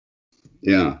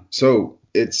Yeah. So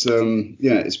it's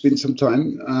been some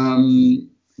time. I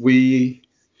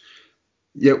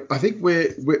think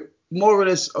we're more or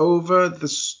less over the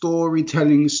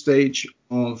storytelling stage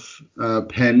of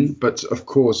Penn, but of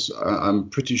course, I'm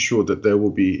pretty sure that there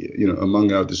will be,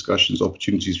 among our discussions,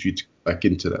 opportunities for you to get back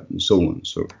into that and so on.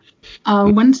 So,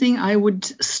 one thing I would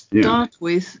yeah. start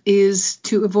with is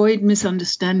to avoid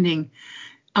misunderstanding.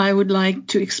 I would like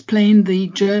to explain the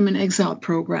German exile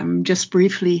program just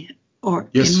briefly, or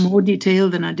Yes. in more detail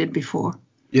than I did before.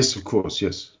 Yes, of course,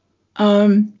 yes.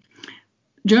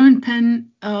 German Penn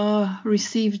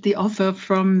received the offer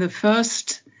from the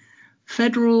first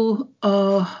federal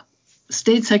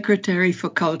state secretary for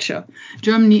culture.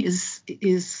 Germany is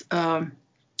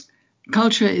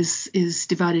culture is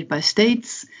divided by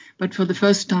states, but for the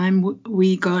first time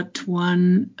we got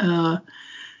one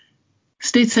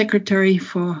state secretary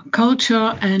for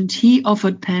culture, and he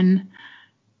offered Penn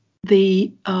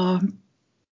the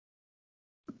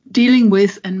dealing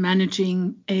with and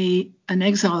managing an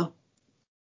exile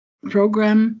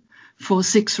program for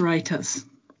 6 writers.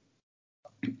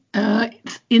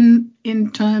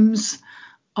 In terms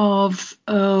of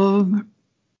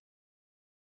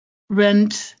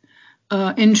rent,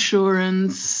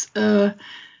 insurance,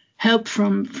 help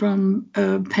from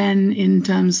Penn in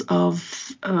terms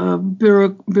of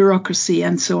bureaucracy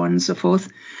and so on and so forth,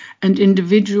 and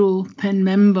individual Penn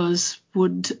members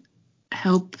would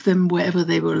help them wherever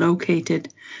they were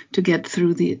located to get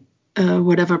through the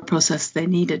whatever process they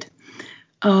needed.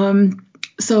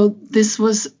 So this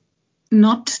was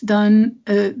not done.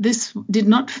 This did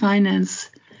not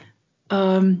finance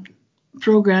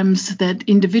programs that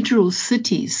individual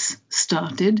cities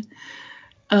started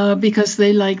because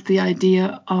they liked the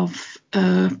idea of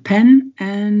Penn,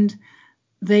 and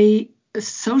they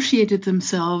associated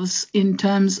themselves in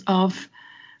terms of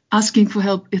asking for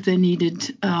help if they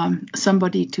needed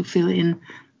somebody to fill in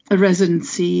a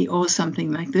residency or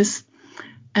something like this.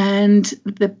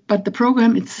 But the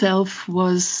program itself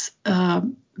was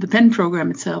the Penn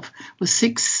program itself was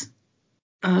 6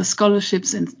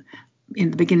 scholarships in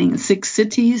the beginning in 6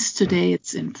 cities. Today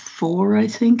it's in 4, I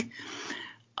think.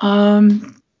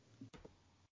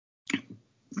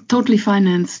 Totally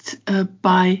financed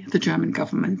by the German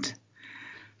government.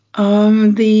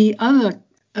 The other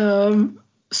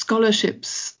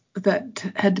scholarships that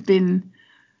had been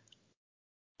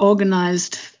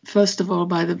organized, first of all,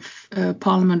 by the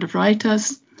Parliament of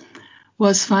Writers,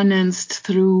 was financed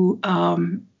through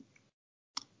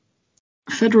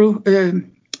federal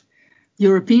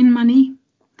European money.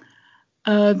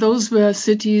 Those were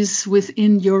cities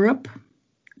within Europe.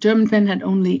 German Penn had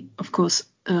only, of course,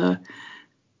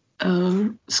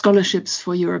 scholarships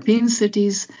for European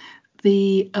cities.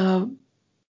 The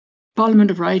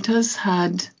Parliament of Writers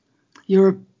had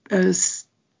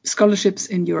scholarships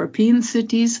in European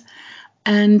cities,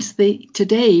 and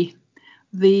today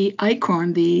the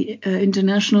ICORN, the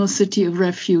International City of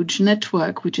Refuge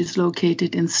Network, which is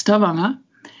located in Stavanger,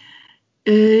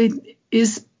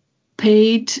 is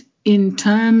paid in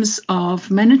terms of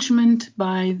management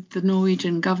by the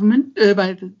Norwegian government,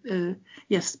 by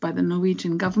the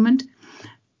Norwegian government,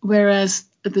 whereas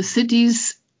the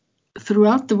cities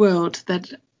throughout the world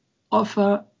that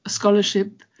offer a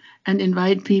scholarship and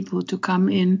invite people to come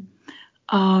in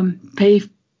pay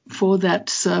for that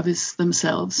service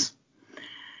themselves.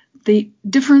 The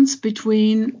difference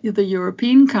between the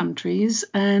European countries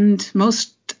and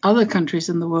most other countries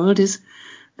in the world is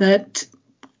that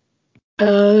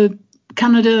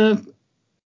Canada,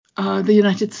 the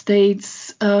United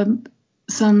States,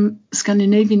 some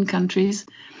Scandinavian countries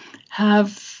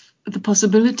have the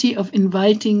possibility of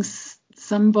inviting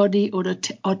somebody or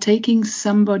taking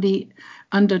somebody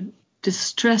under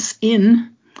distress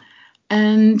in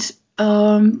and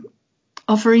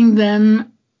offering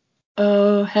them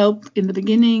help in the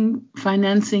beginning,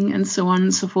 financing and so on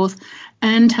and so forth,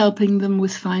 and helping them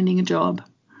with finding a job.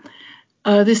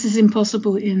 This is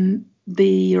impossible in the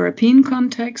European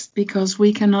context because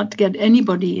we cannot get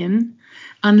anybody in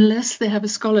unless they have a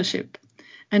scholarship,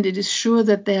 and it is sure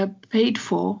that they are paid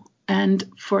for and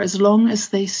for as long as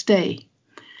they stay.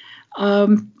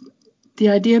 The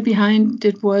idea behind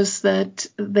it was that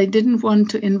they didn't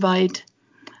want to invite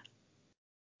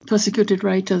persecuted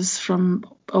writers from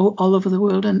all over the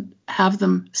world and have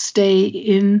them stay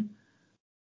in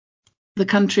the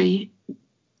country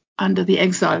under the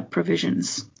exile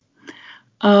provisions.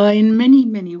 In many,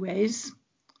 many ways,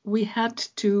 we had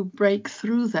to break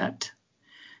through that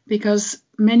because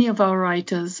many of our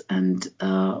writers and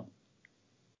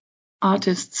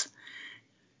artists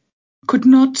could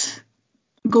not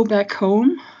go back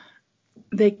home.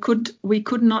 We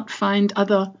could not find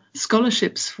other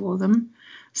scholarships for them,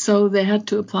 so they had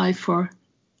to apply for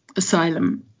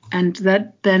asylum, and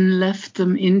that then left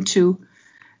them into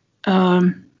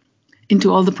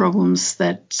all the problems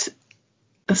that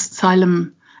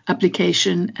asylum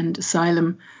application and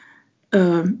asylum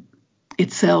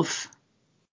itself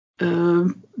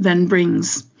then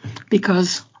brings,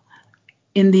 because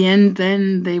in the end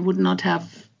then they would not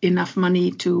have enough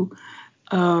money to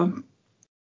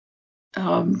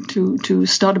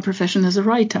start a profession as a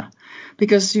writer,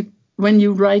 because when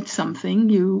you write something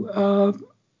you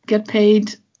get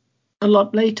paid a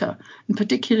lot later, and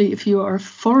particularly if you are a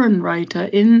foreign writer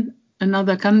in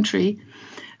another country,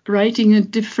 writing a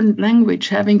different language,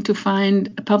 having to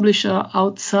find a publisher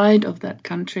outside of that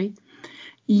country,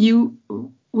 you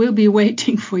will be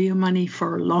waiting for your money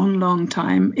for a long, long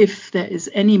time, if there is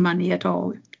any money at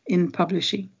all in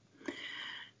publishing.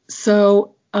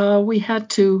 So we had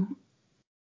to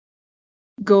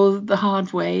go the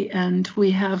hard way, and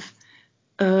we have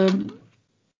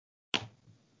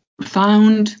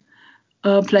found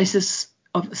places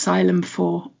of asylum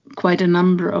for quite a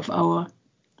number of our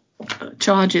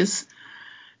charges,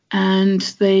 and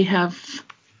they have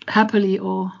happily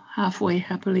or halfway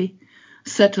happily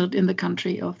settled in the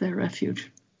country of their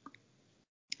refuge,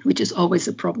 which is always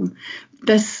a problem.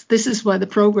 This is why the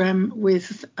program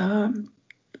with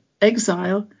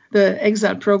exile, the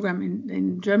exile program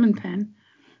in German Pen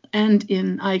and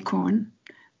in ICORN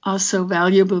are so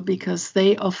valuable, because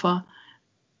they offer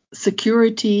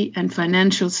security and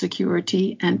financial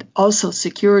security, and also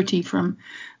security from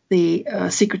the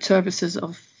secret services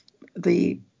of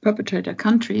the perpetrator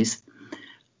countries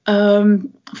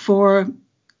for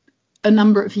a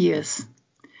number of years.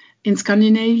 In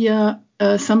Scandinavia,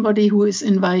 somebody who is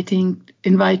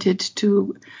invited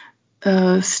to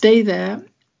stay there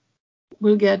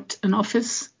will get an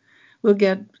office, will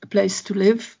get a place to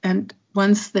live, and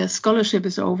once their scholarship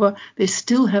is over, they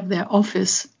still have their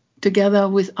office together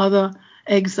with other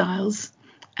exiles,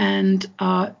 and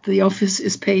the office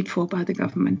is paid for by the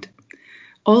government.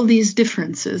 All these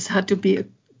differences had to be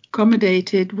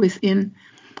accommodated within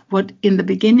what in the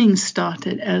beginning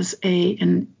started as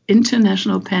an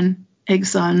international Pen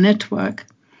exile network.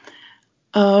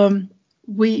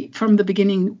 We, from the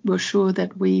beginning, were sure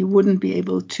that we wouldn't be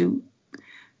able to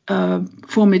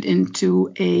form it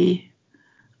into a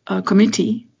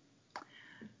committee.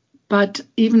 But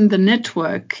even the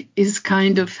network is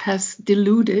has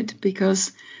diluted,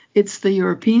 because it's the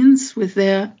Europeans with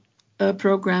their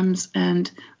programs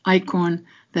and ICORN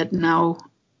that now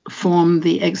form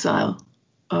the exile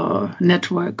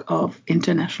network of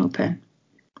International Pen.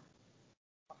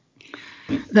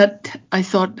 That, I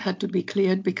thought, had to be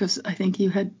cleared, because I think you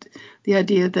had the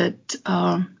idea that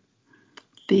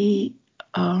the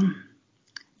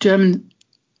German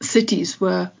cities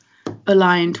were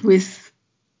aligned with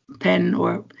Pen,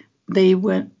 or they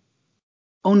were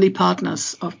only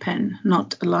partners of Pen,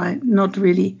 not aligned, not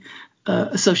really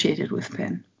associated with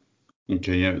Pen.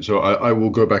 Okay, yeah. So I will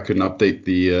go back and update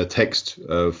the text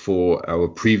for our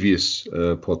previous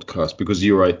podcast, because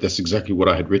you're right, that's exactly what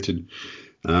I had written.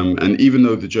 And even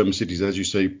though the German cities, as you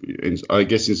say, I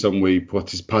guess in some way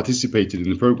participated in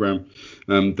the program,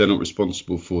 they're not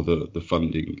responsible for the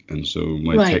funding. And so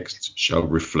my text shall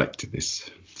reflect this.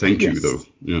 Thank you, though.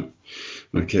 Yeah.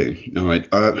 Okay. All right.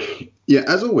 Yeah.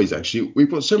 As always, actually,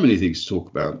 we've got so many things to talk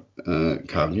about,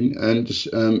 Karin. And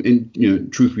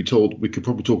in truth be told, we could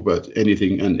probably talk about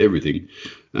anything and everything.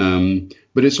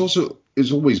 But it's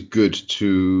always good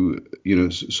to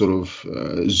sort of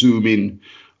zoom in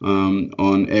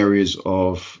on areas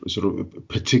of sort of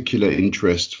particular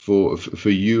interest for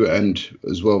you and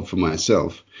as well for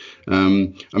myself. I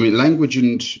mean, language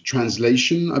and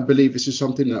translation, I believe this is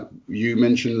something that you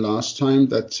mentioned last time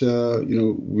that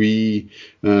we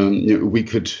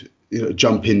could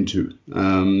jump into,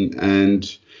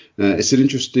 and it's an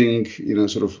interesting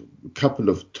sort of couple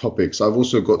of topics. I've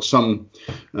also got some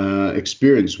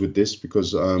experience with this,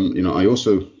 because I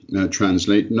also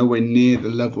translate, nowhere near the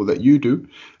level that you do,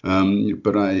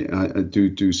 but I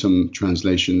do some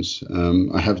translations.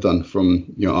 I have done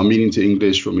from Armenian to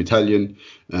English, from Italian,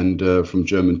 and from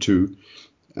German too.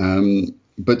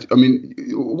 But I mean,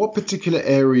 what particular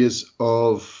areas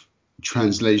of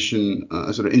translation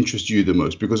sort of interest you the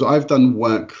most? Because I've done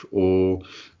work or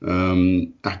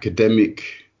academic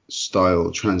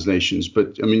style translations,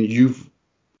 but I mean, you've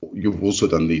also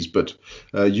done these, but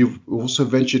you've also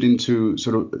ventured into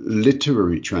sort of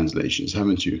literary translations,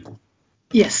 haven't you?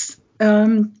 Yes.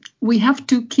 We have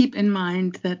to keep in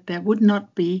mind that there would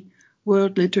not be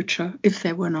world literature if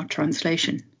there were not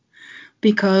translation,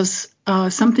 because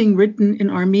something written in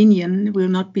Armenian will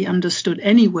not be understood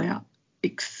anywhere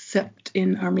except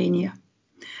in Armenia.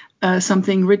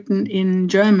 Something written in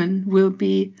German will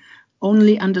be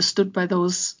only understood by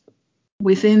those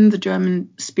within the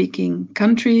German-speaking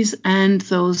countries and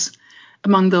those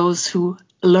among those who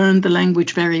learn the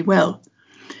language very well.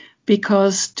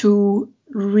 Because to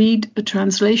read a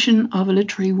translation of a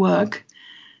literary work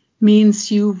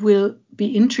means you will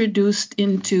be introduced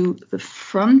into the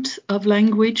front of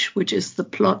language, which is the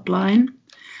plot line,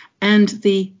 and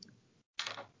the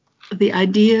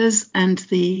ideas and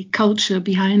the culture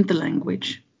behind the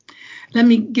language. Let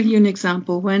me give you an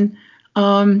example. When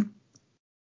in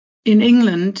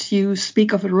England you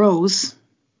speak of a rose,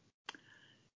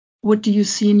 what do you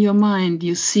see in your mind?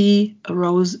 You see a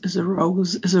rose is a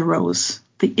rose is a rose.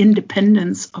 The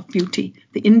independence of beauty,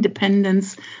 the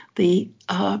independence, the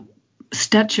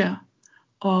stature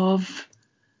of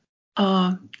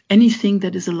anything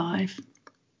that is alive.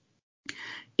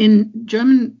 In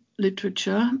German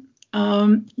literature,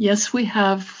 yes, we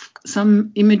have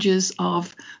some images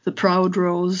of the proud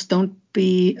rose. Don't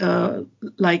be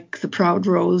like the proud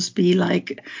rose, be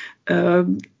like a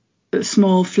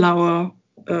small flower,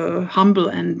 humble,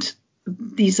 and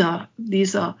these are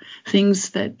things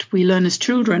that we learn as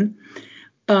children.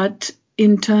 But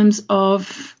in terms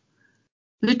of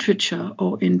literature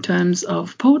or in terms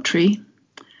of poetry,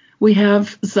 we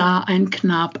have sah ein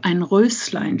Knab ein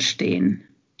Röslein stehen.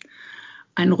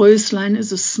 Ein Röslein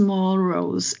is a small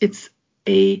rose. It's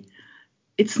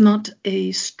not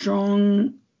a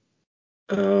strong,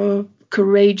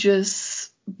 courageous,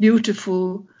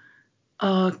 beautiful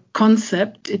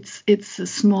concept. It's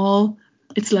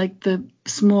like the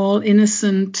small,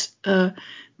 innocent,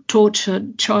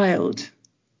 tortured child.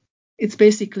 It's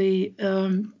basically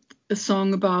a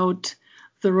song about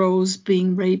the rose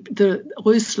being raped, the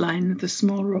Röslein, the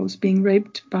small rose, being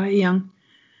raped by a young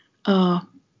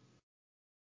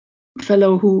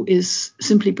fellow who is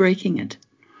simply breaking it.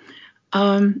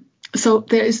 So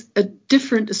there is a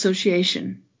different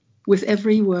association with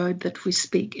every word that we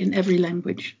speak in every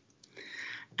language.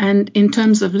 And in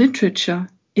terms of literature,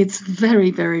 it's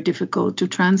very, very difficult to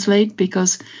translate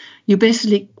because you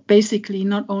basically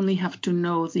not only have to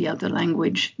know the other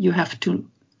language, you have to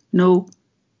know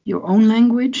your own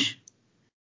language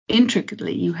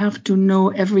intricately. You have to know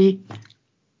every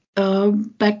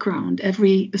background,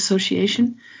 every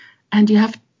association, and you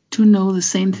have to know the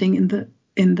same thing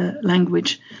in the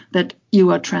language that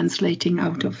you are translating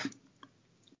out of.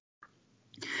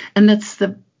 And that's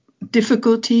the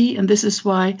difficulty, and this is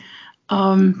why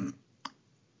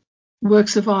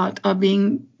works of art are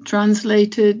being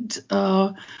translated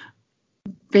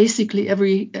basically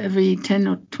every 10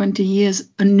 or 20 years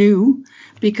anew,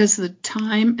 because the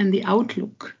time and the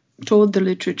outlook toward the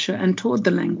literature and toward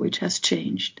the language has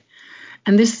changed.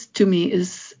 And this, to me,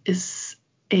 is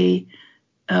a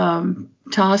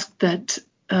task that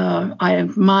I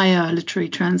admire literary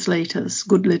translators,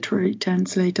 good literary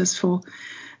translators for.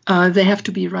 They have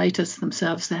to be writers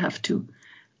themselves. They have to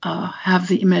have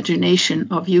the imagination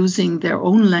of using their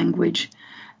own language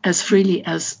as freely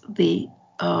as the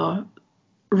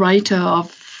writer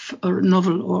of a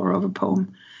novel or of a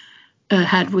poem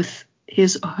had with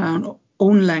his or her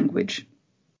own language.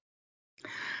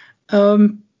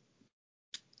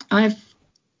 I've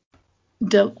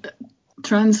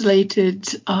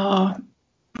translated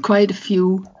quite a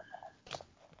few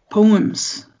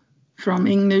poems from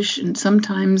English, and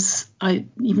sometimes I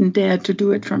even dare to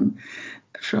do it from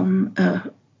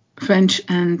French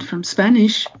and from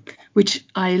Spanish, which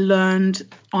I learned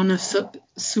on a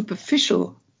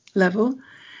superficial level,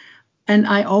 and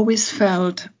I always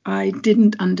felt I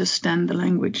didn't understand the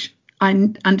language.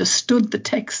 I understood the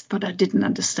text, but I didn't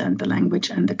understand the language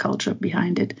and the culture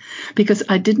behind it because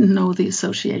I didn't know the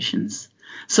associations.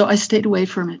 So I stayed away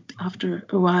from it after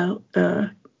a while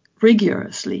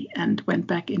rigorously and went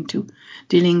back into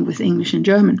dealing with English and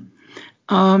German.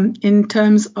 In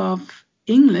terms of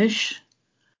English,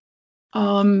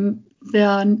 there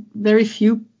are very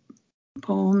few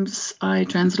poems I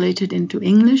translated into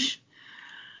English.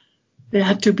 They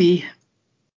had to be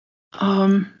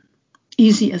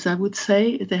easy, as I would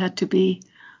say. They had to be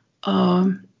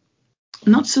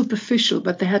not superficial,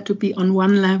 but they had to be on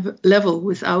one level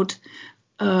without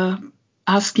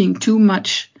asking too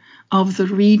much of the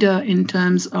reader in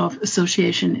terms of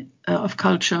association of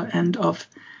culture and of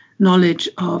knowledge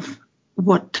of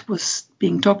what was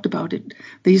being talked about.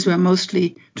 These were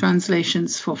mostly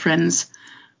translations for friends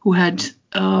who had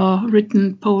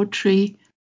written poetry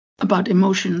about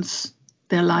emotions,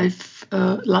 their life,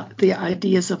 the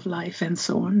ideas of life, and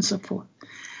so on and so forth.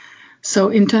 So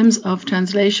in terms of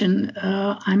translation,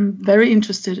 I'm very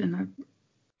interested and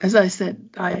as I said,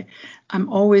 I'm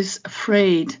always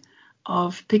afraid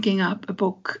of picking up a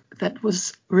book that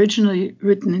was originally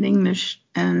written in English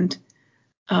and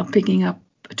picking up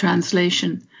a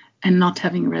translation and not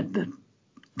having read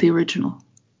the original.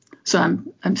 So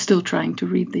I'm still trying to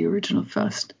read the original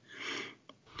first.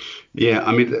 Yeah,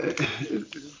 I mean,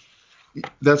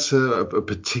 that's a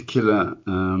particular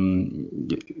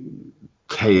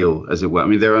tale, as it were. I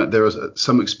mean, there are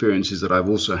some experiences that I've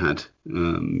also had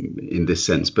in this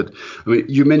sense. But I mean,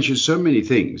 you mentioned so many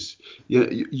things.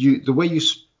 You the way you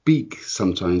speak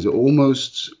sometimes, it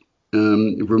almost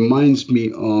reminds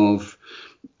me of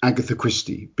Agatha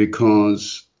Christie,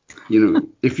 because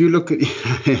if you look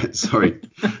at sorry,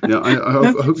 I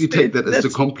hope you take that as a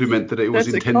compliment that it was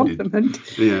intended. That's a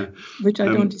compliment, yeah, which I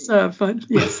don't deserve, but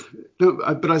yes. No,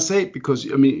 but I say it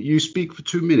because I mean, you speak for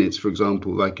 2 minutes, for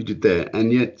example, like you did there,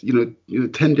 and yet 10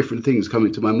 different things come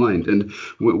into my mind. And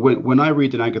when I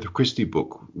read an Agatha Christie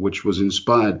book, which was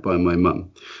inspired by my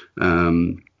mum,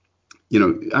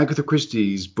 Agatha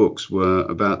Christie's books were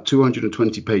about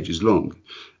 220 pages long.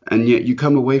 And yet you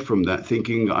come away from that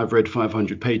thinking I've read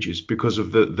 500 pages because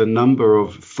of the number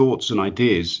of thoughts and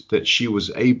ideas that she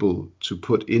was able to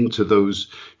put into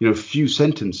those, few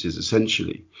sentences,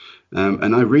 essentially.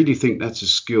 And I really think that's a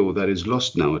skill that is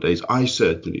lost nowadays. I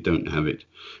certainly don't have it.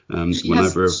 She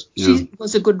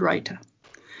was a good writer.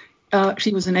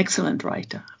 She was an excellent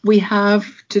writer. We have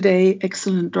today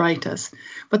excellent writers,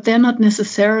 but they're not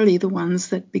necessarily the ones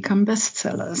that become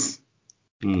bestsellers.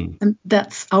 And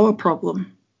that's our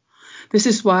problem. This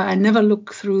is why I never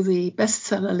look through the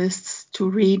bestseller lists to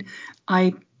read.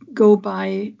 I go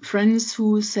by friends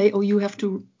who say, oh, you have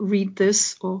to read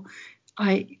this, or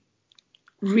I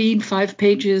read 5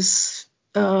 pages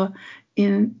or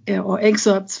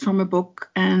excerpts from a book,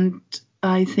 and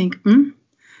I think,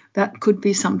 that could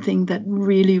be something that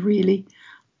really, really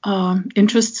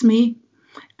interests me.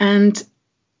 And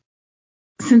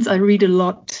since I read a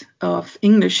lot of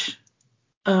English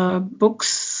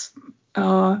books,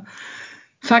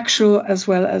 factual as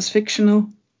well as fictional,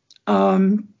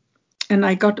 and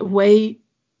I got away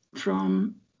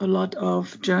from a lot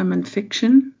of German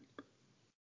fiction,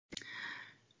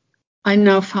 I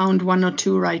now found 1 or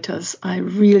 2 writers I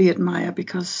really admire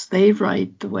because they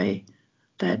write the way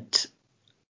that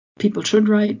people should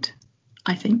write,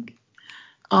 I think.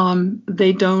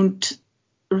 They don't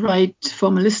write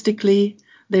formalistically.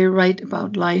 They write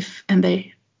about life, and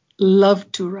they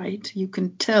love to write. You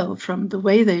can tell from the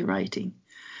way they're writing,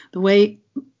 the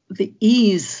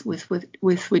ease with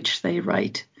which they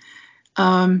write,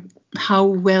 how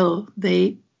well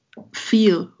they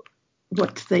feel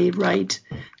what they write,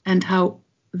 and how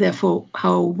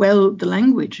well the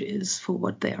language is for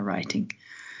what they are writing.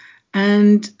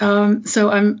 And so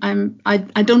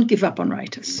I don't give up on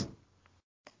writers.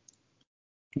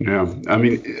 Yeah, I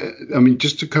mean,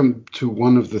 just to come to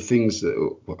one of the things that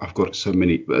I've got so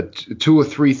many, but 2 or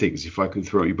 3 things if I can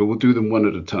throw you, but we'll do them one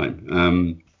at a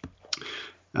time.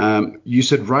 You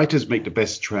said writers make the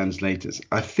best translators.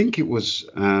 I think it was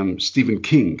Stephen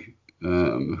King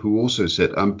who also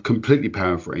said, I'm completely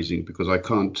paraphrasing because I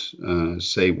can't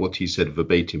say what he said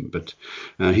verbatim, but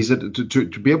he said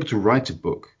to be able to write a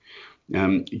book,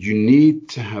 you need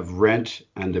to have read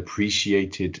and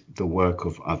appreciated the work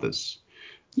of others.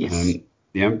 Yes.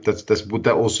 Would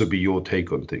that also be your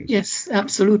take on things? Yes,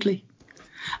 absolutely.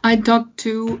 I talked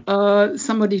to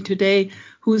somebody today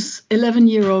whose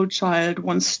 11-year-old child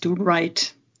wants to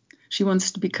write. She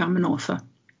wants to become an author.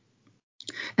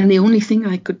 And the only thing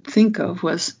I could think of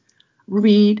was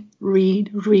read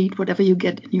whatever you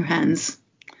get in your hands.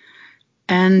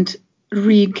 And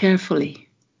read carefully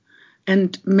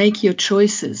and make your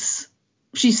choices.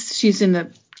 She's in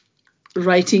a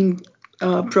writing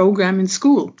program in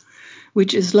school,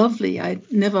 which is lovely. I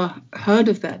never heard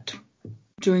of that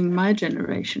during my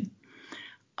generation.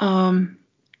 To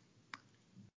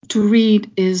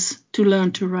read is to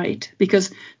learn to write, because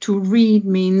to read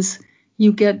means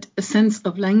you get a sense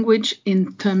of language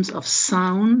in terms of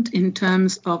sound, in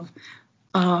terms of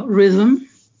rhythm,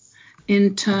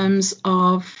 in terms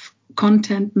of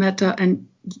content matter. And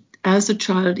as a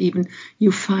child even,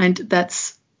 you find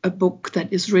that's a book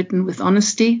that is written with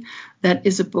honesty, that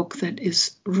is a book that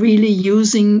is really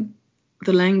using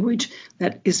the language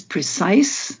that is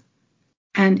precise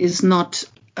and is not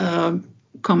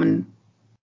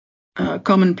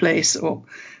commonplace or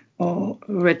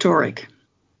rhetoric.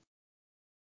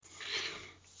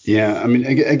 Yeah, I mean,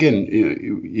 again,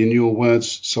 in your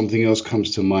words, something else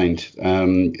comes to mind.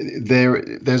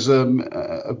 There's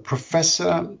a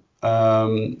professor,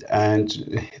 and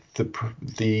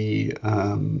the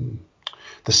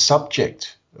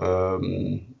subject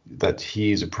that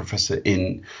he is a professor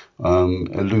in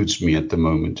eludes me at the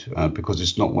moment because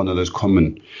it's not one of those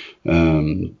common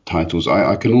titles.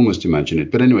 I can almost imagine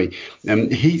it. But anyway,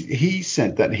 he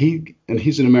said that and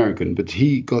he's an American, but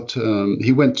he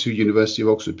went to University of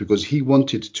Oxford because he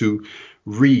wanted to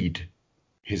read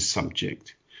his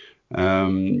subject.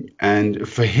 And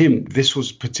for him, this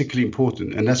was particularly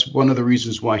important. And that's one of the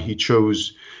reasons why he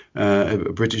chose a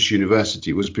British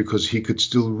university, was because he could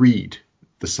still read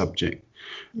the subject.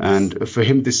 Yes. And for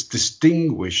him, this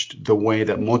distinguished the way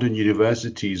that modern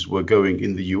universities were going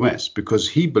in the US, because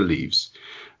he believes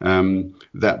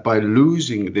that by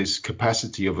losing this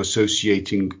capacity of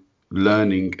associating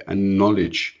learning and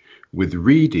knowledge with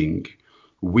reading,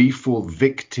 we fall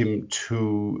victim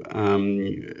to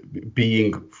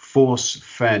being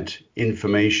force-fed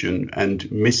information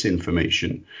and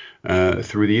misinformation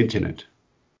through the internet.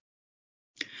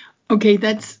 Okay,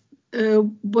 that's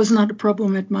was not a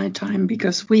problem at my time,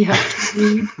 because we had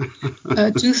to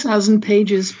read 2,000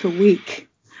 pages per week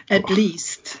at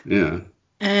least. Yeah.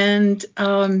 And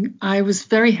I was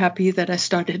very happy that I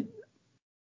started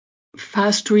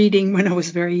fast reading when I was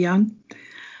very young.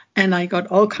 And I got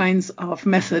all kinds of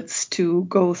methods to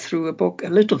go through a book a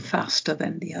little faster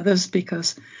than the others,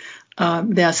 because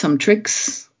there are some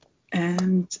tricks.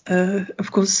 And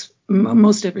of course,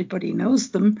 most everybody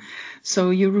knows them. So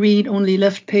you read only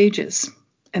left pages,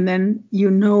 and then you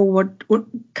know what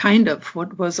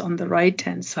was on the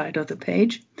right-hand side of the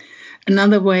page.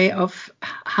 Another way of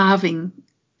having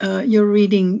your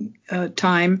reading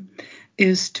time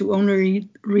is to only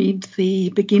read the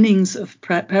beginnings of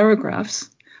paragraphs,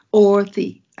 or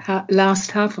the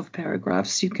last half of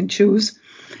paragraphs. You can choose.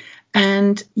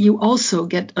 And you also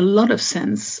get a lot of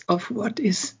sense of what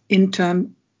is in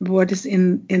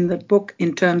the book,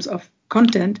 in terms of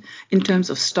content, in terms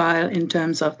of style, in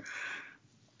terms of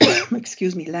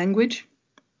language.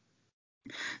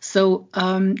 So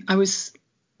I was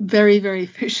very, very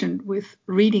efficient with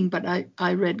reading, but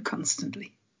I read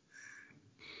constantly.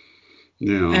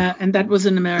 Yeah. And that was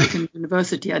an American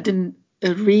university. I didn't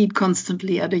read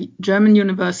constantly at a German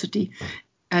university.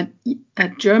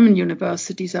 At German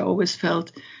universities, I always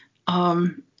felt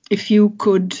if you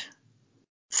could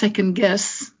second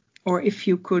guess, or if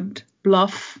you could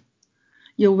bluff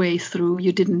your way through,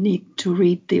 you didn't need to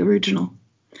read the original.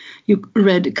 You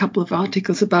read a couple of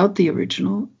articles about the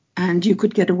original, and you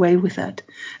could get away with that.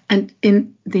 And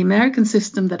in the American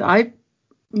system that I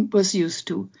was used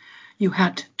to, you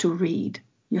had to read.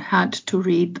 You had to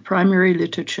read the primary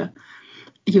literature.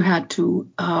 You had to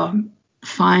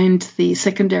find the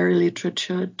secondary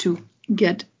literature to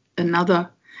get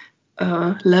another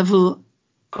level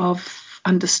of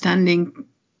understanding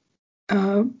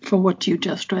for what you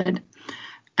just read.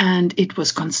 And it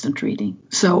was constant reading.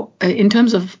 So in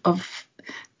terms of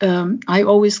I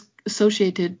always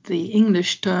associated the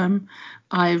English term.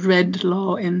 I read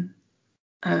law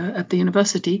at the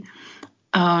university,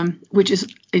 which is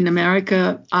in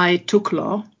America, I took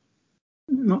law.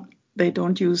 They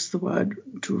don't use the word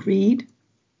to read.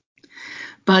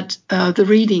 But the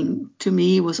reading to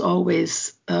me was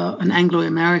always an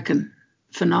Anglo-American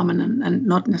phenomenon, and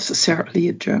not necessarily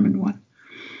a German one.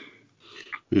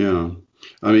 Yeah.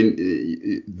 I mean,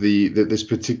 this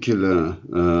particular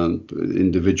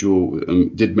individual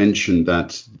did mention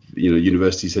that,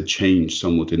 universities had changed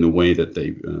somewhat in the way that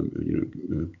they,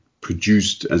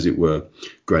 produced, as it were,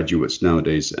 graduates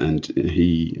nowadays, and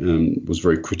he was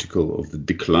very critical of the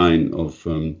decline of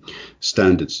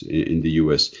standards in the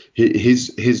US.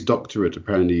 His doctorate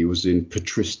apparently was in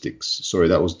patristics. Sorry,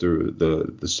 that was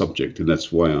the subject, and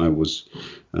that's why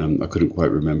I couldn't quite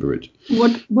remember it.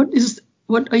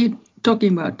 What are you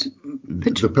talking about?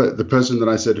 The person that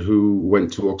I said who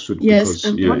went to Oxford. Yes,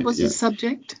 because, what was the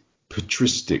subject?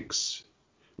 Patristics,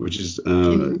 which is...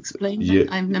 Can you explain that?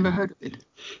 I've never heard of it.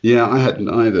 Yeah, I hadn't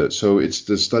either. So it's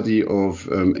the study of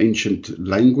ancient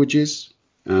languages,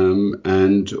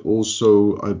 and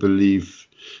also, I believe,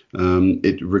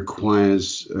 it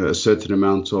requires a certain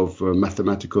amount of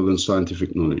mathematical and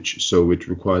scientific knowledge. So it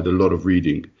required a lot of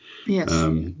reading. Yes.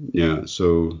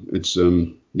 So it's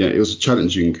it was a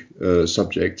challenging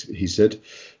subject, he said,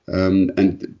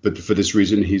 but for this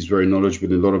reason he's very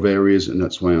knowledgeable in a lot of areas, and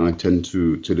that's why I tend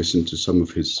to listen to some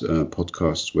of his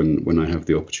podcasts when I have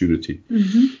the opportunity.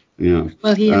 Mm-hmm. Yeah.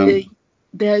 Well,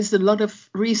 there is a lot of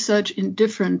research in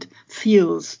different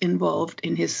fields involved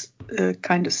in his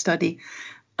kind of study,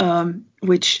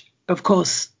 which, of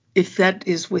course, if that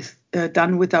is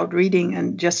done without reading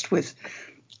and just with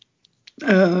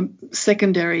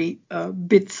secondary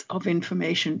bits of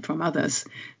information from others,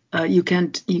 you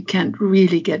can't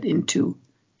really get into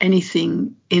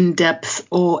anything in depth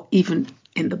or even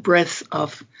in the breadth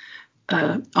of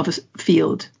a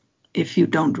field if you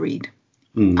don't read.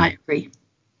 I agree.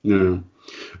 Yeah.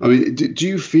 I mean, do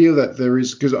you feel that there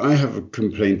is, because I have a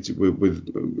complaint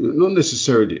with not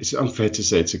necessarily, it's unfair to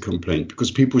say it's a complaint,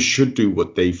 because people should do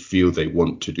what they feel they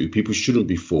want to do. People shouldn't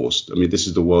be forced. I mean, this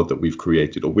is the world that we've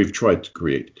created, or we've tried to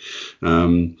create.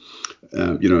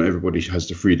 Everybody has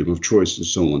the freedom of choice and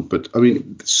so on. But I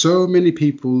mean, so many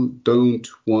people don't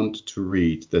want to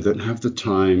read. They don't have the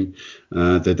time.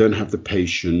 They don't have the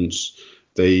patience.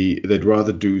 They'd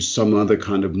rather do some other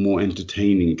kind of more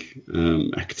entertaining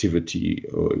activity,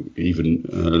 or even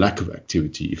lack of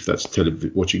activity, if that's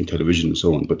watching television and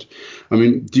so on. But I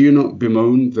mean, do you not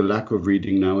bemoan the lack of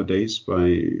reading nowadays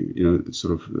by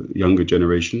sort of younger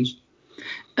generations?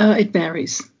 It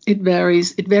varies. It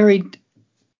varies. It varied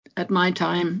at my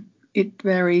time. It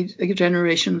varied a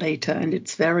generation later, and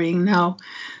it's varying now.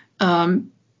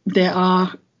 There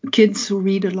are kids who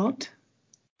read a lot.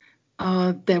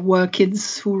 There were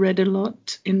kids who read a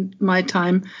lot in my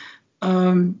time.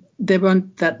 There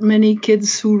weren't that many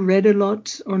kids who read a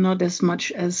lot, or not as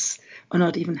much as, or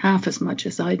not even half as much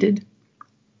as I did.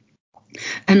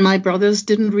 And my brothers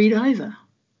didn't read either.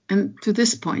 And to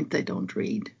this point, they don't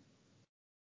read.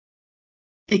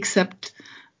 Except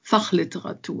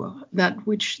Fachliteratur, that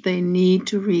which they need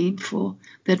to read for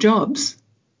their jobs.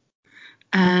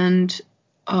 And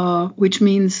which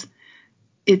means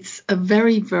it's a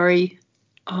very, very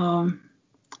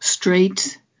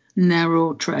straight,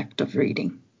 narrow tract of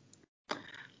reading.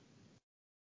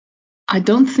 I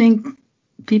don't think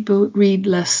people read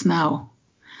less now.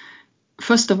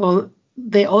 First of all,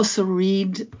 they also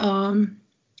read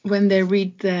when they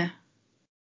read their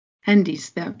handies,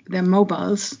 their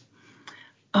mobiles.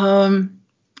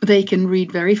 They can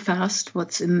read very fast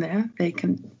what's in there. They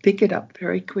can pick it up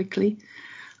very quickly.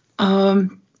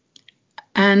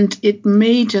 And it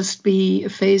may just be a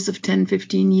phase of 10,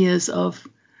 15 years of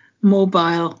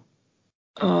mobile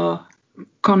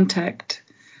contact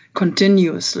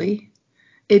continuously.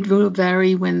 It will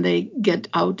vary when they get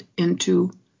out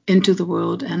into the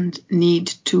world and need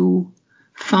to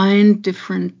find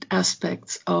different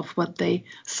aspects of what they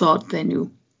thought they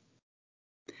knew.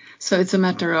 So it's a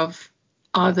matter of,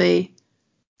 are they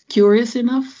curious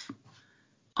enough?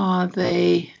 Are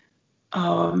they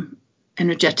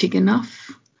energetic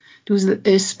enough? Do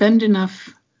they spend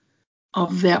enough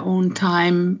of their own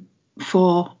time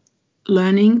for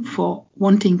learning, for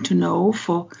wanting to know,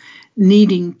 for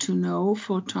needing to know,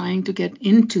 for trying to get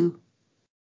into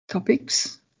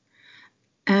topics?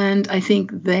 And I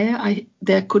think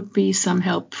there could be some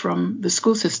help from the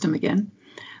school system again.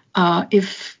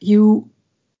 If you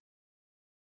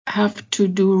have to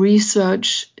do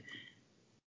research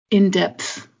in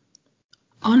depth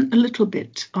on a little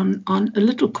bit, on a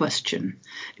little question,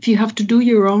 if you have to do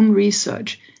your own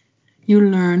research, you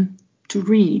learn to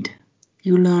read.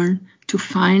 You learn to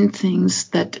find things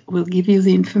that will give you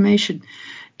the information.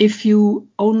 If you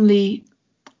only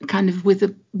kind of with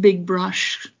a big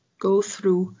brush go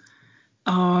through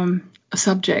a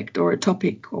subject or a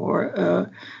topic or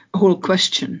a whole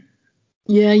question,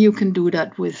 yeah, you can do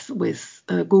that with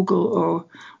Google or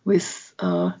with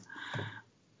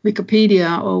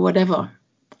Wikipedia or whatever.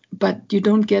 But you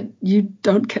don't get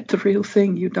the real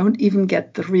thing. You don't even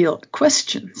get the real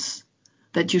questions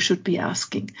that you should be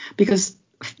asking. Because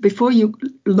before you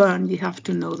learn, you have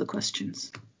to know the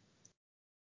questions.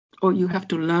 Or you have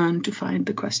to learn to find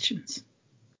the questions.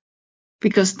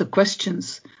 Because the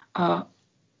questions are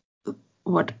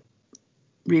what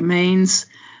remains.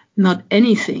 Not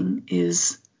anything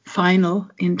is final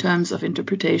in terms of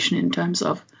interpretation, in terms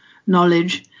of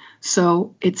knowledge.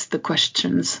 So it's the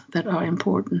questions that are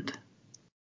important,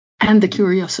 and the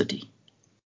curiosity.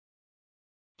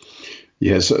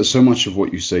 Yes, so much of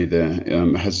what you say there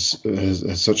has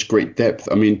such great depth.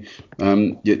 I mean,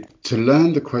 yet to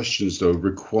learn the questions, though,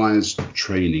 requires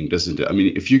training, doesn't it? I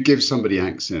mean, if you give somebody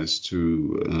access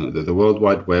to the World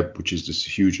Wide Web, which is this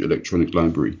huge electronic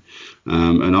library,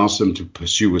 and ask them to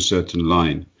pursue a certain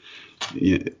line,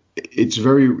 it's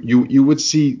you would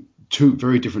see two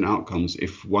very different outcomes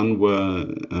if one were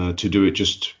to do it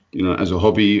just as a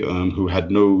hobby, who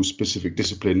had no specific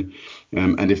discipline,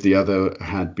 and if the other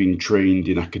had been trained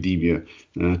in academia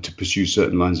to pursue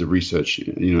certain lines of research,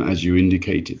 as you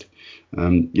indicated.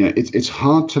 It's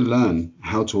hard to learn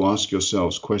how to ask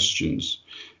yourselves questions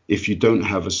if you don't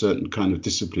have a certain kind of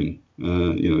discipline,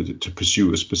 to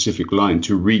pursue a specific line,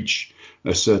 to reach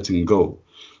a certain goal.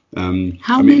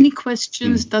 How many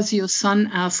questions does your son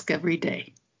ask every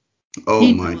day? Oh,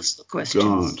 he my knows the questions.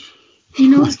 God. He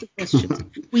knows the questions.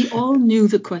 We all knew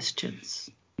the questions.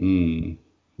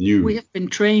 new. We have been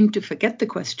trained to forget the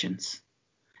questions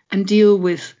and deal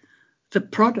with the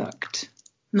product,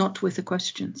 not with the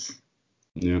questions.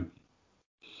 Yeah.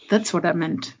 That's what I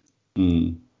meant.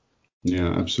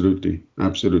 Yeah, absolutely. I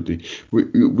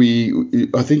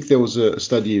think there was a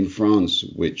study in France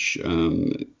which,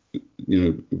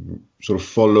 sort of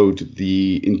followed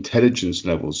the intelligence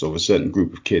levels of a certain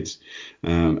group of kids,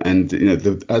 and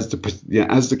as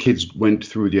the kids went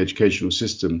through the educational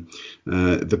system,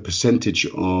 the percentage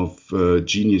of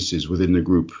geniuses within the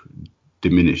group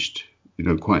diminished,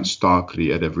 quite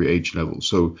starkly at every age level.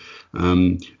 So,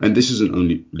 and this isn't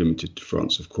only limited to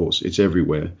France, of course, it's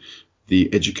everywhere.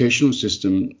 The educational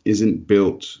system isn't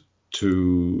built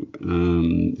to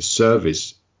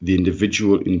service the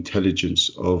individual intelligence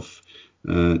of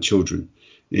children.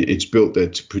 It's built there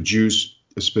to produce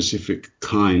a specific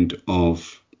kind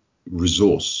of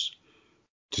resource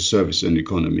to service an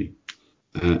economy.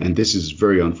 And this is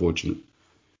very unfortunate.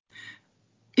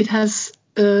 It has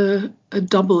a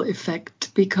double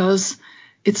effect, because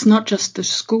it's not just the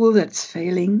school that's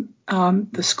failing.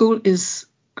 The school is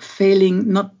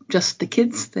failing not just the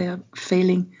kids, they're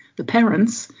failing the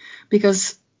parents,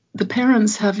 because the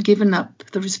parents have given up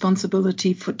the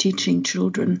responsibility for teaching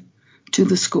children to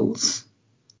the schools.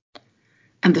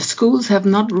 And the schools have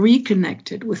not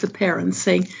reconnected with the parents,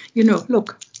 saying,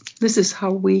 look, this is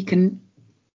how we can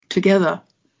together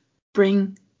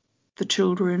bring the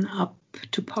children up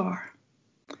to par.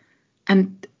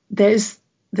 And there's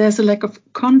a lack of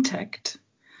contact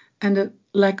and a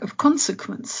lack of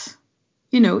consequence.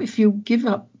 If you give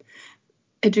up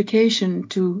education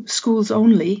to schools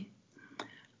only,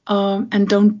 and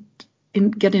don't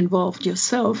get involved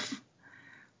yourself,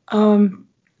 the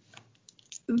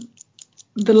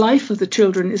life of the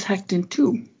children is hacked in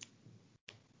two.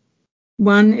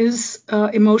 One is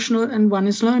emotional and one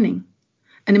is learning.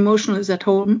 And emotional is at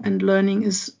home and learning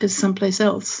is someplace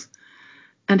else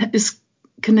and is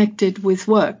connected with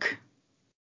work.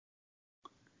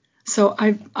 So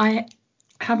I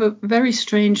have a very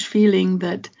strange feeling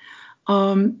that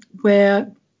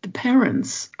where the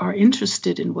parents are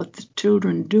interested in what the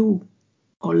children do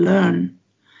or learn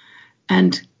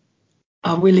and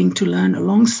are willing to learn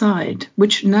alongside,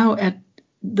 which now at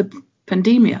the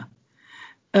pandemia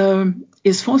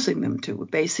is forcing them to,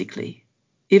 basically,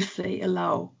 if they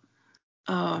allow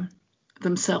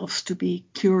themselves to be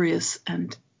curious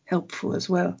and helpful as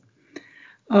well.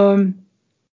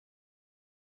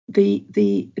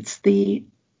 It's the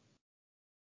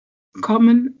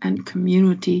common and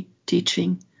community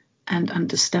teaching and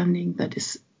understanding that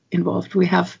is involved. We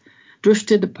have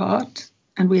drifted apart,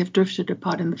 and we have drifted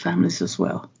apart in the families as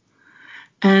well.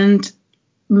 And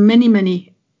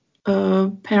many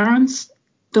parents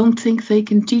don't think they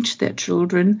can teach their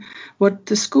children what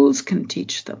the schools can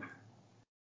teach them.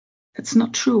 That's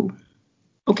not true.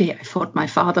 Okay, I fought my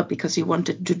father because he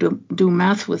wanted to do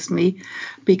math with me,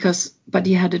 but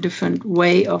he had a different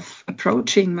way of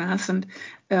approaching math, and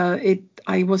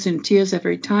I was in tears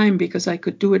every time because I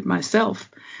could do it myself.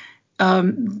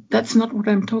 That's not what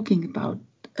I'm talking about.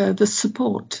 The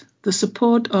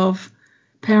support of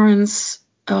parents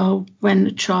when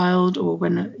a child or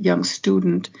when a young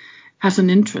student has an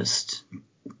interest,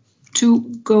 to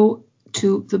go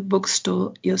to the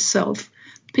bookstore yourself,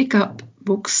 pick up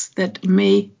books that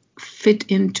may fit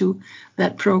into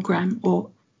that program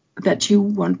or that you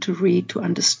want to read to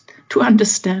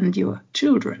understand your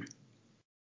children.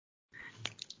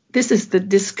 This is the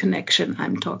disconnection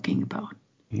I'm talking about.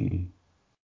 Mm.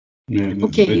 Yeah,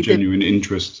 okay, a genuine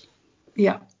interest.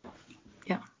 Yeah.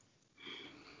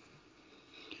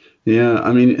 Yeah,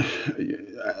 I mean,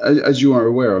 as you are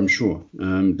aware, I'm sure,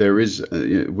 there is,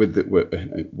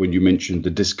 when you mentioned the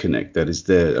disconnect that is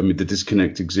there, I mean, the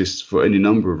disconnect exists for any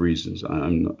number of reasons.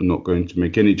 I'm not going to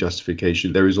make any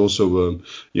justification. There is also,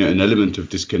 an element of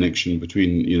disconnection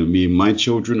between, me and my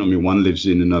children. I mean, one lives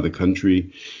in another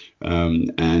country,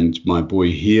 and my boy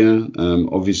here,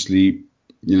 obviously,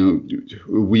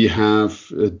 we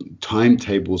have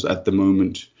timetables at the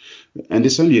moment. And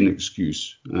it's only an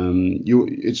excuse.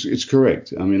 It's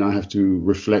correct. I mean, I have to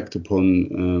reflect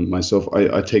upon myself.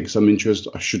 I take some interest.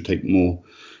 I should take more.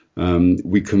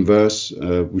 We converse.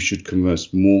 We should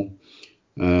converse more.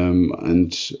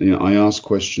 And I ask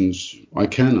questions. I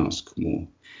can ask more.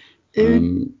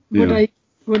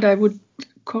 What I would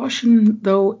caution,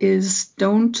 though, is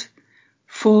don't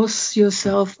force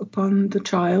yourself upon the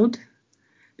child,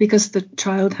 because the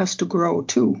child has to grow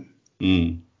too.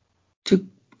 To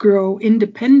grow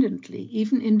independently,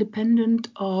 even independent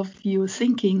of your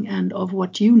thinking and of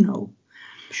what you know.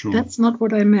 Sure. That's not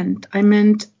what I meant. I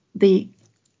meant the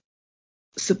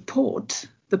support,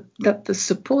 that the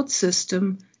support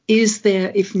system is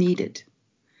there if needed.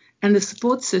 And the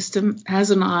support system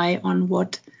has an eye on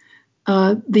what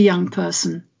the young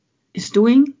person is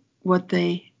doing, what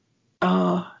they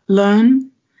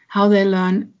learn, how they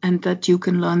learn, and that you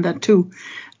can learn that too.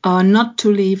 Not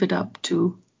to leave it up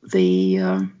to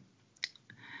the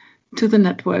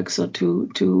networks or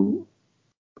to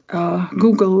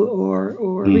Google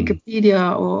or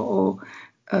Wikipedia or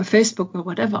Facebook or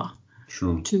whatever.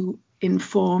 Sure. To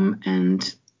inform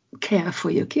and care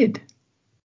for your kid.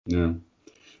 Yeah.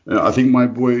 I think my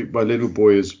little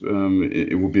boy is.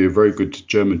 It will be a very good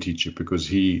German teacher because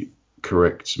he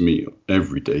corrects me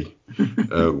every day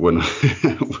when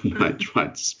I try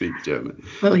to speak German.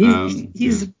 Well,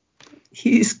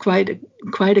 he's quite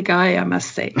a guy, I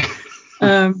must say.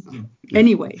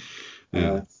 Anyway,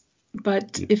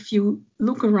 but if you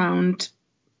look around,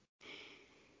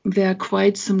 there are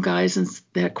quite some guys and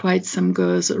there are quite some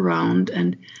girls around,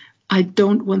 and I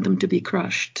don't want them to be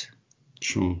crushed.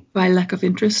 Sure. By lack of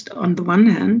interest on the one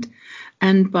hand,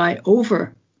 and by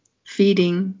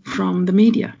overfeeding from the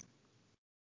media.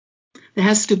 There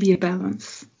has to be a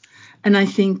balance. And I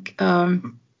think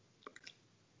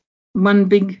one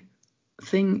big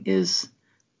thing is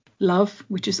love,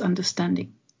 which is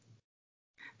understanding,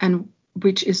 and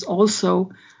which is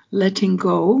also letting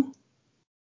go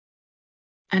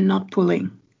and not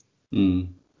pulling,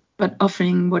 but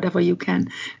offering whatever you can.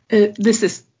 This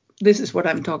is what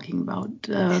I'm talking about,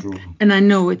 Sure. and I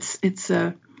know it's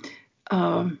a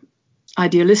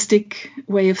idealistic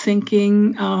way of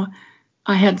thinking.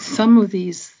 I had some of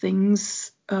these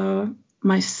things. I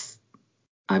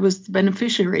was the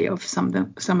beneficiary of some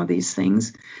of these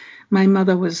things. My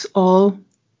mother was all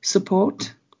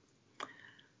support.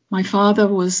 My father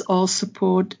was all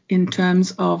support in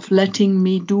terms of letting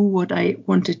me do what I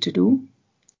wanted to do.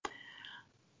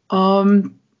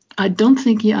 I don't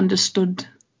think he understood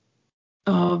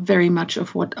very much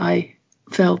of what I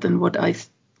felt and what I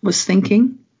was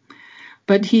thinking,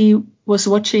 but he was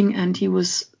watching and he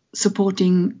was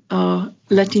supporting,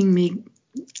 letting me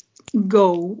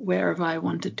go wherever I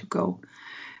wanted to go.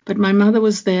 But my mother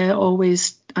was there,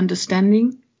 always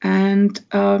understanding and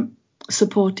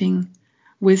supporting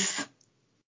with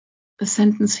a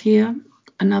sentence here,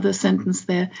 another sentence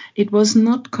there. It was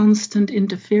not constant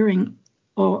interfering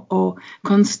or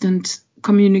constant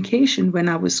communication when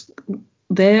I was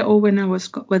there or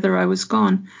whether I was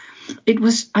gone. It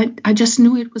was I just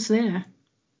knew it was there,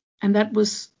 and that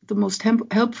was the most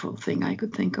helpful thing I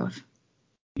could think of.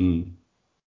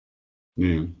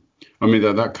 Yeah, I mean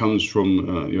that comes from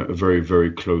a very,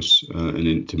 very close and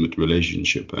intimate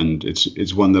relationship, and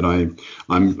it's one that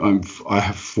I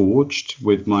have forged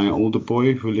with my older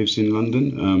boy who lives in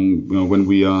London. When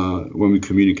we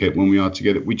communicate, when we are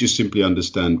together, we just simply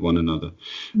understand one another,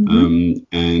 and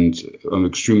I'm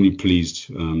extremely pleased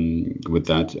with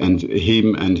that. And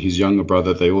him and his younger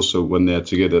brother, they also, when they're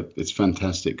together, it's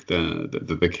fantastic.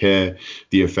 The care,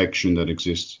 the affection that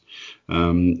exists.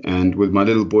 And with my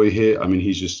little boy here, I mean,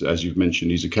 he's just, as you've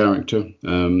mentioned, he's a character.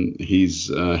 He's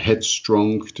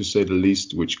headstrong, to say the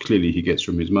least, which clearly he gets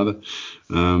from his mother.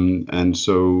 And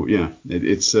so, yeah,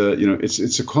 it's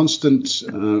a constant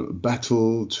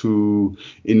battle to,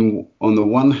 on the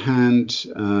one hand,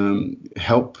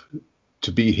 help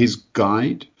to be his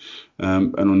guide,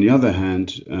 and on the other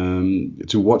hand,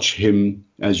 to watch him,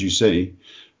 as you say,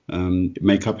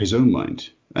 make up his own mind.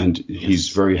 And he's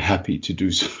very happy to do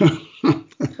so.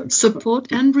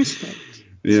 Support and respect.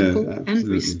 Yeah, support absolutely. And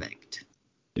respect.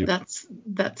 Yep.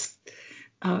 That's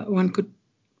one could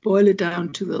boil it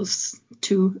down to those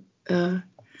two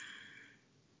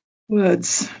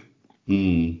words.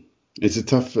 It's a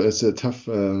tough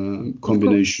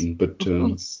combination, but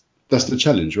that's the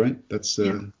challenge, right? That's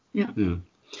yeah.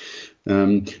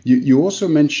 You also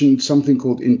mentioned something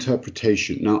called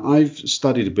interpretation. Now, I've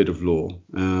studied a bit of law,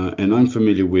 and I'm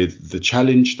familiar with the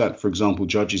challenge that, for example,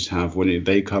 judges have when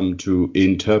they come to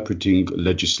interpreting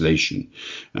legislation.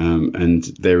 And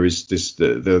there are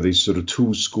these sort of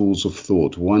two schools of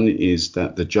thought. One is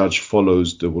that the judge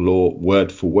follows the law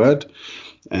word for word,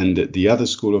 and the other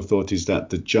school of thought is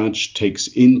that the judge takes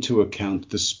into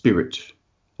account the spirit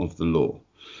of the law.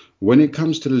 When it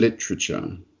comes to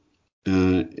literature,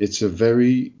 it's a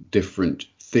very different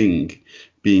thing,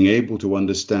 being able to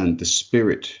understand the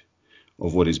spirit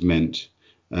of what is meant,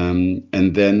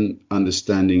 and then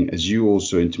understanding, as you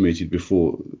also intimated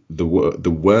before, the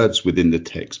words within the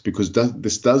text, because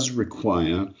this does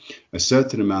require a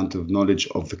certain amount of knowledge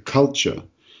of the culture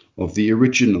of the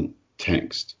original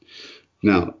text.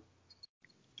 Now,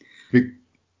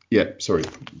 sorry,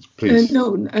 please.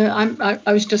 No,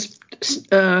 I was just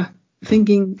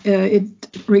thinking it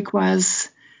requires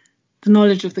the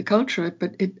knowledge of the culture,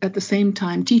 but it at the same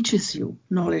time teaches you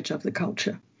knowledge of the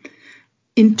culture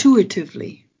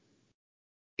intuitively.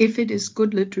 If it is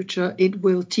good literature, it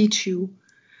will teach you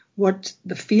what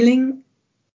the feeling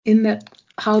in that,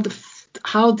 how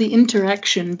the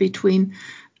interaction between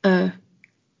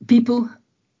people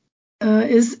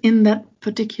is in that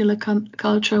particular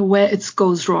culture, where it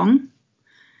goes wrong,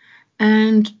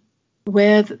 and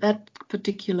where that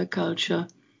particular culture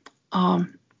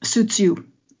suits you.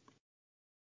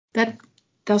 That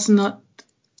does not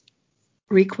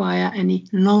require any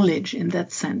knowledge in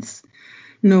that sense.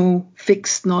 No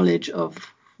fixed knowledge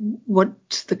of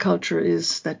what the culture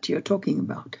is that you're talking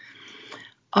about.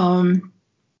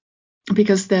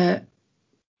 Because there's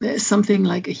something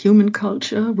like a human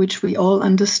culture, which we all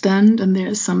understand, and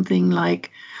there's something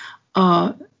like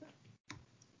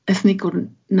ethnic or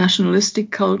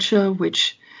nationalistic culture,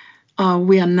 which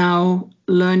we are now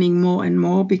learning more and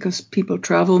more because people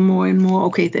travel more and more.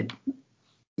 Okay, they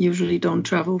usually don't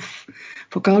travel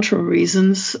for cultural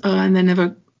reasons,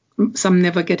 and some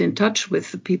never get in touch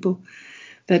with the people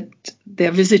that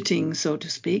they're visiting, so to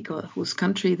speak, or whose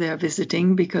country they're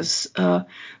visiting, because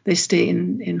they stay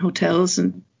in hotels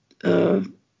and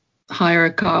hire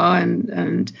a car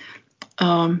and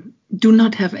do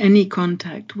not have any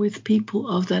contact with people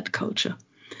of that culture,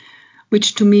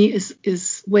 which to me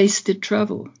is wasted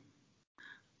travel.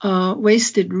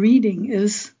 Wasted reading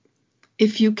is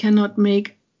if you cannot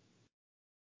make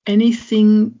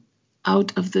anything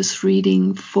out of this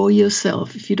reading for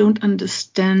yourself, if you don't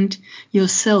understand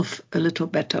yourself a little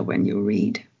better when you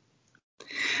read.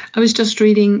 I was just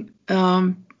reading,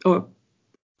 or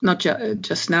not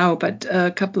just now, but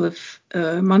a couple of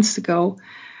months ago,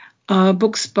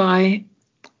 books by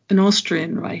an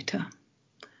Austrian writer.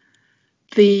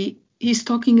 He's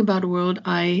talking about a world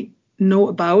I know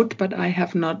about, but I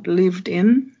have not lived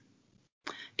in.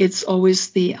 It's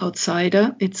always the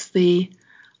outsider. It's the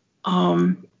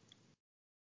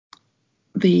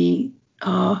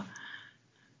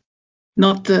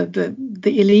not the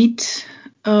elite.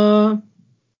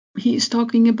 He's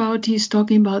talking about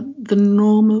the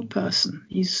normal person.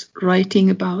 He's writing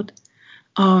about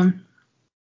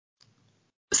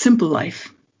simple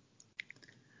life,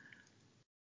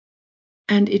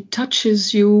 and it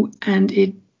touches you, and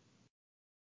it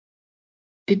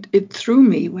threw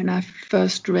me when I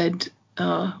first read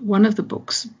one of the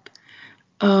books,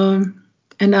 and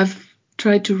I've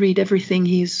tried to read everything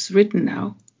he's written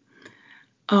now,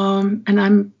 and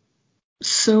I'm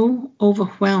so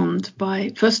overwhelmed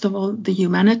by, first of all, the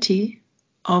humanity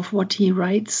of what he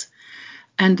writes,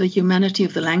 and the humanity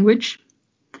of the language,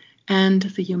 and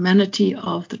the humanity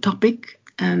of the topic,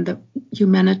 and the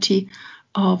humanity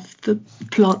of the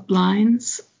plot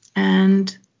lines,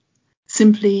 and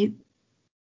simply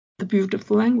the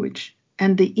beautiful language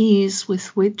and the ease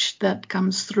with which that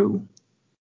comes through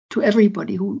to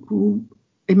everybody who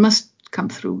it must come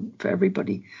through for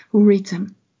everybody who reads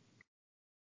him.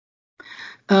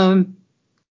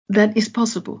 That is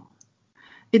possible.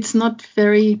 It's not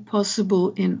very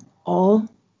possible in all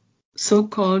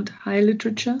so-called high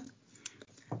literature,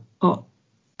 or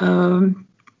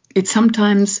it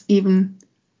sometimes even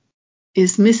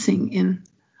is missing in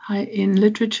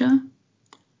literature,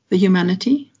 the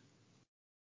humanity,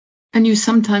 and you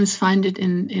sometimes find it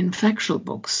in factual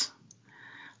books.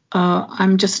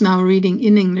 I'm just now reading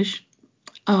in English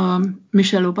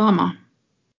Michelle Obama.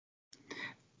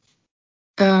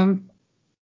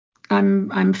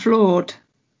 I'm floored.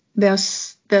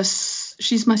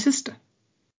 She's my sister.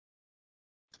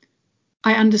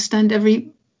 I understand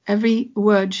every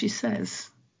word she says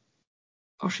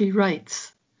or she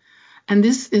writes, and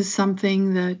this is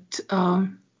something that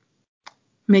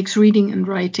makes reading and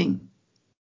writing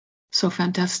so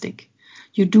fantastic.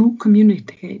 You do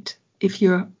communicate if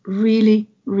you're really,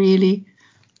 really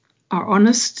are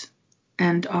honest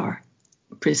and are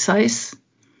precise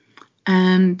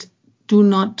and do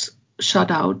not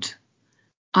shut out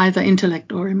either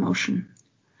intellect or emotion.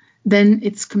 Then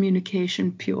it's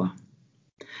communication pure.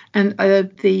 And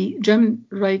the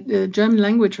German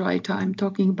language writer I'm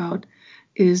talking about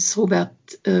is Robert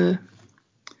Robert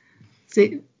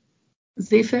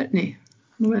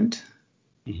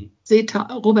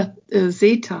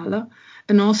Seethaler,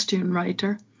 an Austrian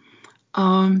writer.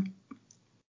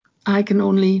 I can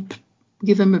only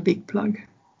give him a big plug.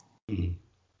 Mm-hmm.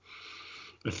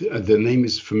 The name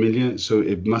is familiar, so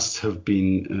it must have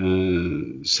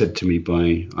been said to me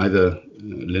by either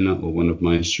Lena or one of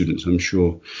my students, I'm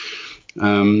sure.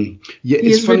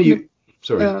 It's funny.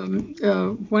 Sorry.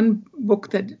 One book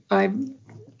that I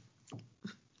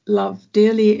love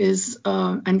dearly is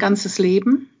Ein ganzes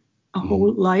Leben, a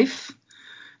whole life.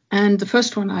 And the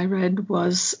first one I read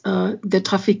was Der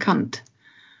Trafikant,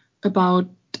 about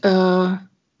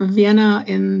Vienna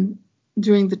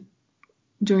during the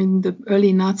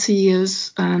early Nazi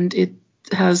years, and it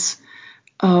has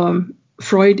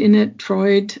Freud in it.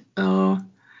 Freud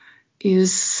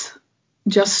is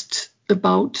just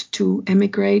about to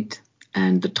emigrate,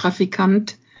 and the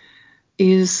Trafikant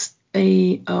is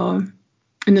an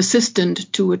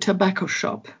assistant to a tobacco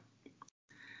shop.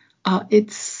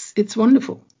 It's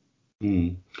wonderful.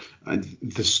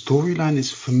 The storyline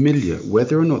is familiar.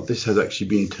 Whether or not this has actually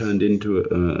been turned into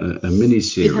a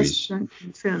mini-series. It has turned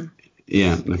into film.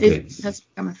 Yeah, okay. It has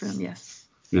become a film, yes.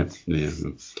 Yeah.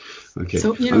 Okay.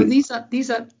 So, these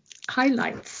are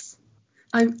highlights.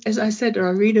 As I said,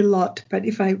 I read a lot, but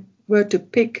if I were to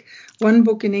pick one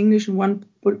book in English and one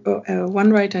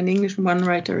writer in English and one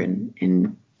writer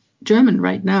in German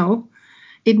right now,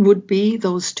 it would be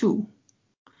those two.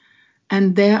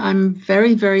 And there I'm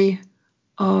very, very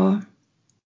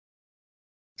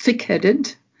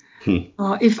thick-headed.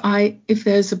 If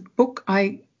there's a book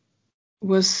I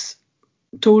was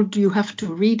told you have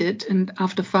to read it, and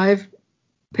after 5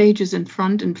 pages in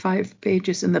front and 5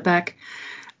 pages in the back,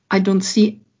 I don't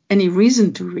see any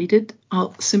reason to read it,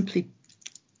 I'll simply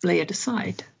lay it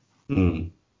aside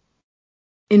in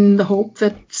the hope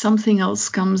that something else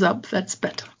comes up that's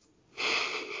better.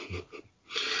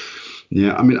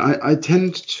 Yeah, I mean, I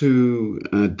tend to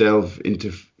delve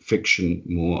into fiction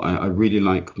more. I really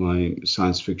like my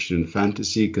science fiction and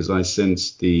fantasy because I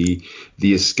sense the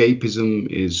escapism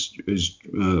is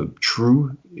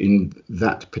true in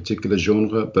that particular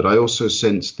genre, but I also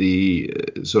sense the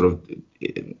sort of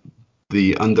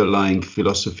the underlying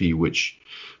philosophy which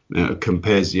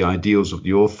compares the ideals of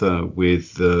the author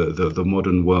with the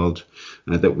modern world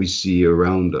that we see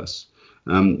around us.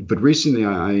 But recently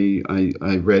I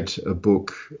read a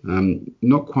book,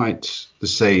 not quite the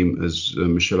same as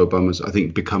Michelle Obama's. I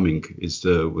think Becoming is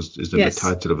the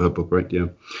title of her book, right? Yeah.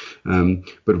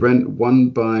 But one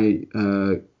by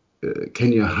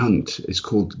Kenya Hunt is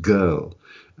called Girl.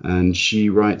 And she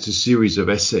writes a series of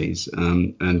essays,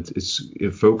 and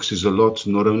it focuses a lot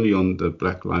not only on the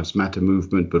Black Lives Matter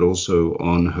movement, but also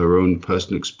on her own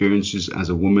personal experiences as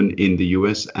a woman in the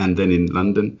US and then in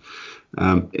London.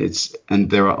 And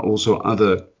there are also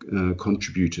other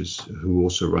contributors who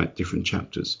also write different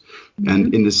chapters. Mm-hmm.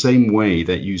 And in the same way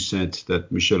that you said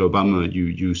that Michelle Obama,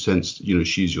 you sensed,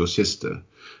 she's your sister.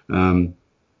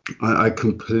 I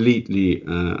completely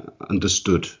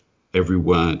understood every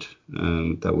word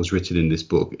that was written in this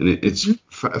book. And it's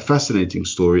a fascinating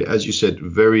story. As you said,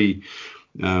 very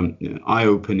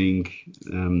eye-opening.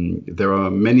 There are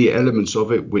many elements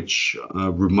of it which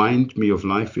remind me of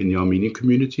life in the Armenian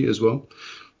community as well,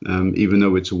 even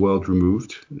though it's a world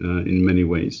removed in many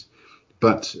ways.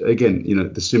 But again,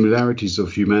 the similarities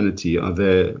of humanity are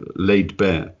there laid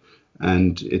bare.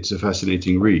 And it's a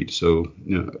fascinating read. So,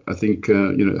 I think,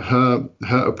 her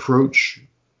approach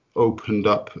opened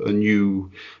up a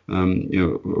new,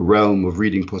 realm of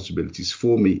reading possibilities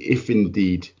for me, if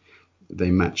indeed they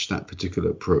match that particular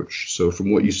approach. So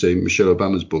from what you say, Michelle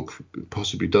Obama's book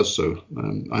possibly does so.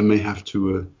 I may have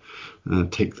to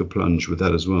take the plunge with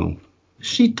that as well.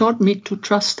 She taught me to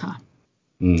trust her,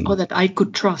 or that I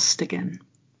could trust again.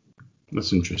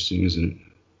 That's interesting, isn't it?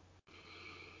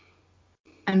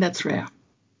 And that's rare.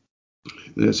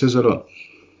 It says a lot.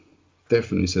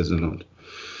 Definitely says a lot.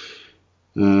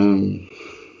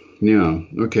 Yeah.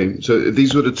 Okay. So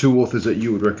these were the two authors that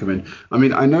you would recommend. I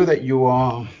mean, I know that you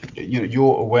are,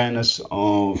 your awareness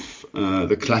of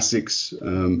the classics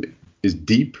is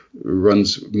deep,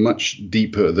 runs much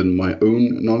deeper than my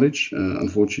own knowledge.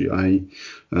 Unfortunately,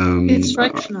 it's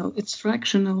fractional. It's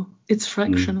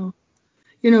fractional.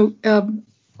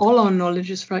 All our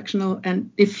knowledge is fractional.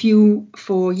 And if you,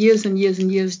 for years and years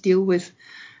and years, deal with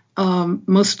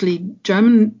mostly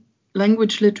German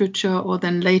language literature, or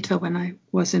then later when I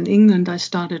was in England, I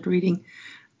started reading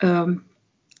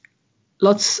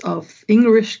lots of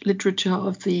English literature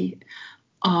of the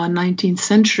 19th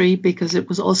century, because it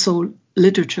was also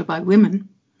literature by women,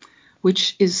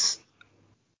 which is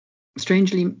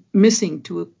strangely missing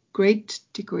to a great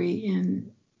degree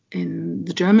in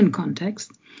the German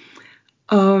context.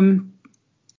 I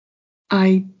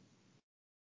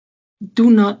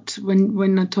do not,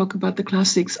 when I talk about the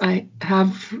classics, I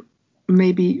have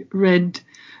maybe read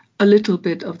a little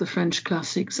bit of the French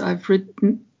classics. I've read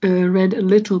a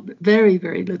little, very,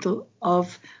 very little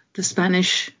of the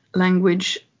Spanish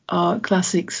language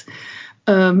classics,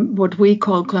 what we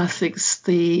call classics,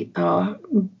 the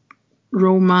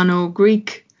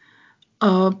Romano-Greek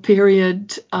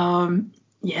period.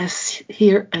 Yes,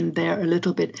 here and there a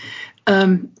little bit.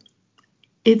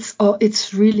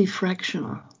 it's really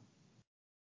fractional.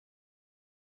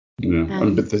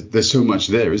 Yeah, but there's so much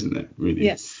there, isn't there? Really.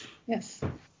 Yes.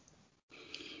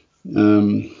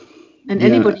 And Yeah.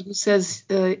 anybody who says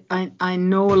I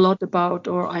know a lot about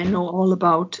or I know all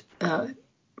about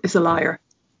is a liar.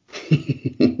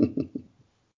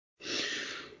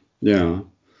 Yeah.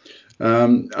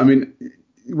 I mean,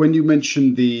 when you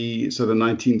mentioned the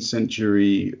 19th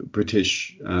century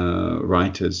British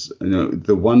writers,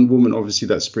 the one woman obviously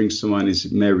that springs to mind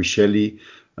is Mary Shelley.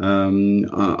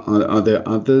 Are there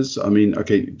others? I mean,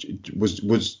 okay,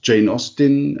 was Jane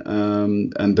Austen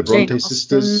and the Bronte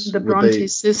sisters? The Bronte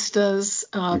sisters.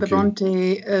 The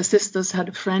Bronte sisters had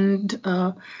a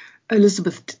friend,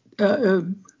 Elizabeth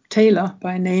Taylor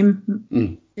by name.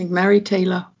 I think Mary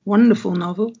Taylor. Wonderful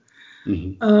novel.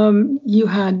 Mm-hmm. You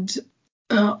had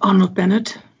Arnold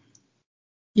Bennett.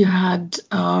 You had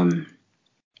from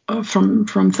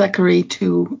Thackeray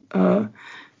to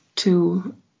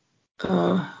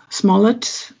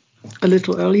Smollett a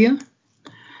little earlier.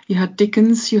 You had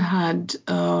Dickens. You had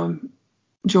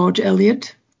George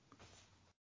Eliot.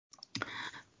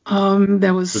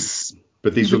 There was.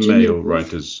 But these Virginia were male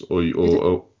writers,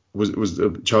 or was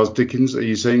Charles Dickens? Are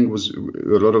you saying was a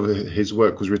lot of his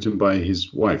work was written by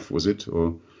his wife? Was it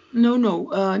or?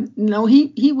 No.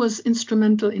 He was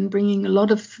instrumental in bringing a lot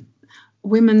of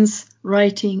women's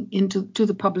writing to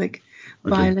the public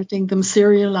by letting them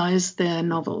serialize their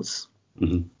novels.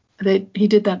 Mm-hmm. He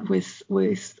did that with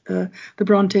the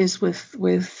Brontes,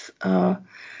 with a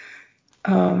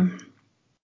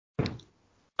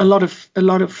lot of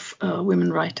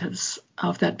women writers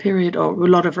of that period, or a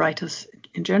lot of writers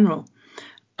in general.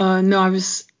 I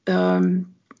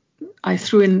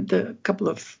threw in the couple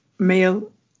of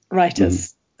male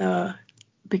writers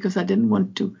because I didn't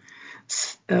want to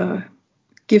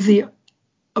give the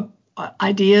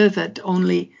idea that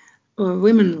only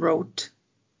women wrote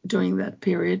during that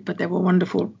period, but there were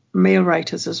wonderful male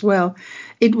writers as well.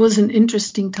 It was an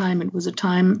interesting time. It was a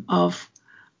time of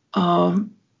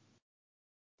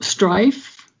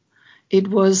strife. It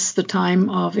was the time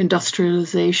of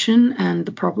industrialization and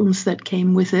the problems that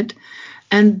came with it.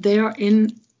 And they are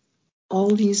in all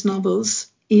these novels,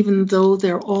 even though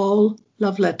they're all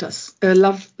love letters,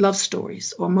 love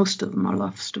stories, or most of them are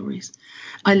love stories.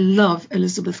 I love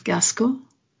Elizabeth Gaskell.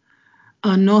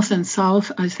 North and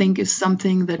South, I think, is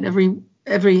something that every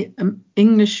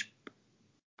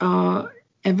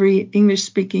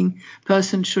English-speaking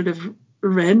person should have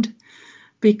read,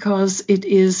 because it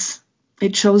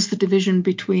shows the division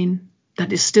between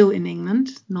that is still in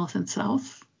England, North and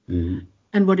South, and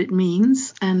what it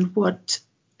means and what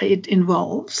it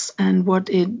involves and what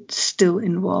it still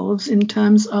involves in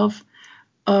terms of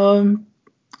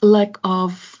lack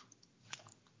of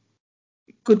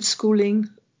good schooling,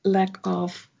 lack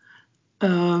of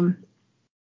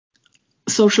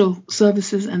social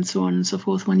services, and so on and so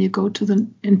forth. When you go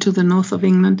into the north of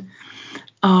England,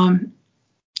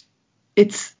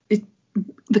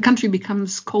 the country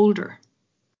becomes colder.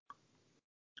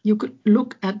 You could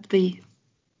look at the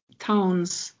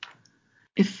towns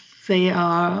if they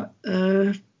have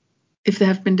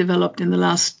been developed in the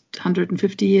last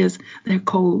 150 years. They're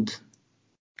cold.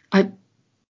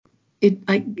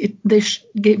 They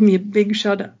gave me a big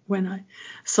shudder when I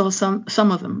saw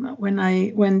some of them. When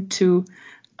I went to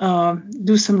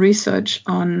do some research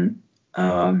on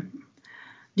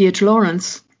D.H.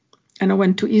 Lawrence, and I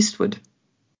went to Eastwood,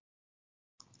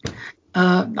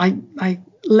 I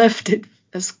left it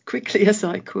as quickly as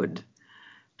I could.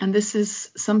 And this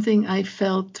is something I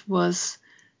felt was,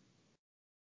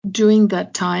 during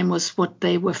that time, was what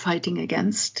they were fighting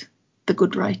against, the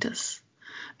good writers,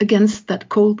 against that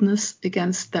coldness,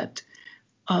 against that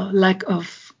lack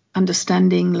of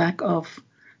understanding, lack of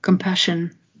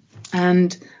compassion,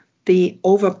 and the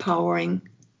overpowering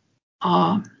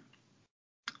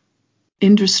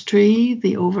industry,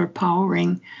 the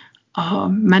overpowering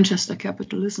Manchester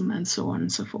capitalism, and so on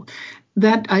and so forth.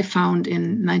 That I found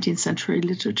in 19th century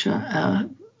literature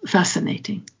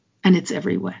fascinating, and it's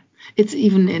everywhere. It's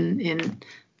even in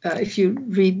if you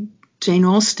read Jane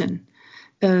Austen,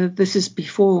 this is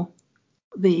before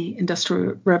the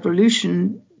Industrial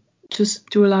Revolution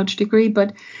to a large degree,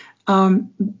 but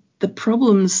the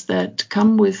problems that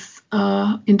come with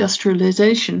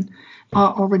industrialization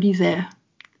are already there.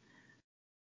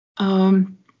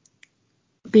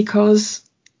 Because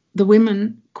the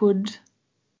women could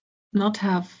not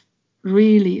have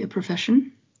really a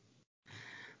profession.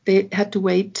 They had to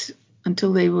wait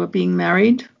until they were being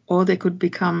married, or they could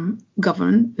become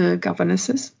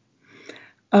governesses.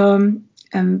 And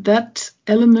that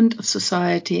element of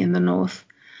society in the North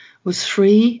was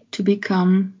free to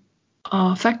become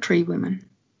factory women.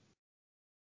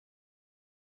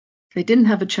 They didn't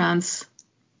have a chance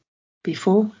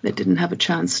before, they didn't have a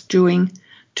chance during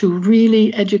to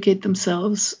really educate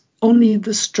themselves. Only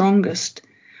the strongest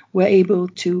were able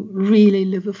to really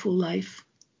live a full life.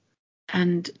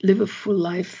 And live a full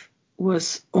life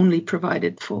was only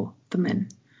provided for the men.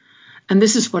 And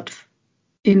this is what,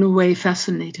 in a way,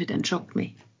 fascinated and shocked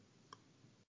me.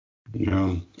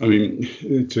 Yeah, I mean,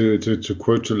 to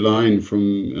quote a line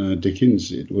from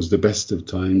Dickens, it was the best of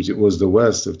times, it was the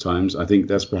worst of times. I think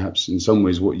that's perhaps in some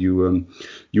ways what you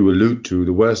allude to.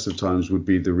 The worst of times would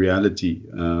be the reality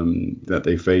that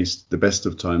they faced. The best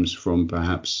of times from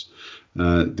perhaps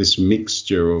this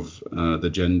mixture of the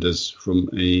genders from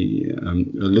a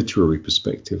literary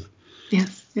perspective.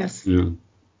 Yes, yes. Yeah.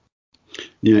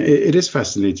 Yeah, it is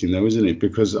fascinating though, isn't it?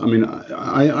 Because I mean,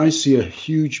 I see a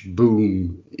huge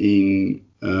boom in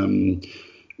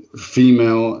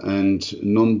female and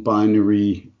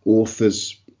non-binary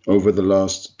authors over the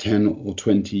last 10 or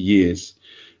 20 years.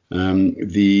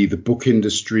 The book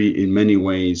industry in many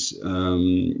ways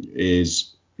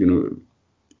is,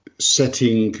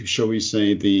 setting, shall we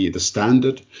say, the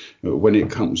standard when it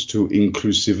comes to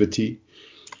inclusivity.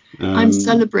 I'm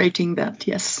celebrating that,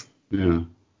 yes. Yeah.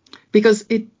 Because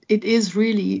it is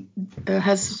really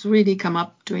has really come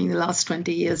up during the last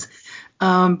 20 years.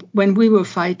 When we were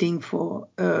fighting for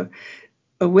a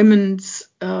women's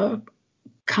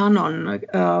canon,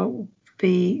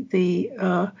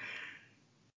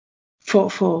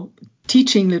 for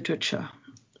teaching literature,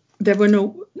 there were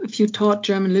no. If you taught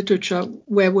German literature,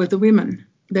 where were the women?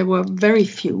 There were very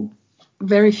few.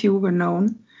 Very few were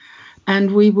known,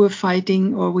 and we were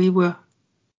fighting, or we were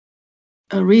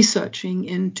researching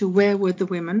into where were the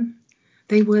women.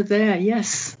 They were there,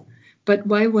 yes, but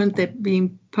why weren't they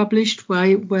being published?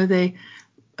 Why were they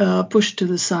pushed to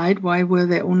the side? Why were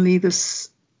they only the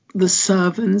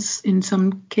servants in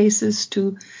some cases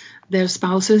to their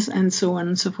spouses, and so on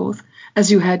and so forth, as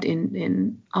you had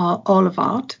in all of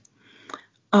art?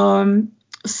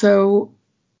 So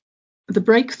the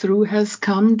breakthrough has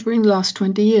come during the last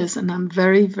 20 years, and I'm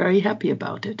very, very happy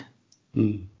about it.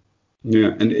 Mm. Yeah,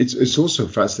 and it's also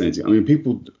fascinating. I mean,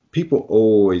 people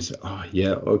always,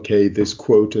 this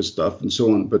quota stuff and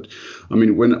so on. But I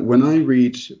mean, when I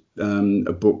read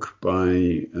a book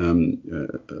by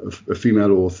a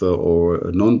female author or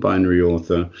a non-binary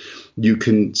author, you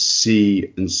can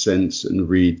see and sense and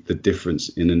read the difference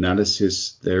in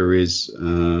analysis. There is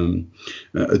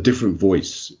a different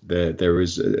voice there. There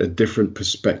is a different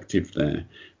perspective there.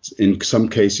 In some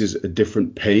cases, a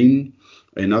different pain.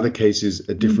 In other cases,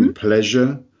 a different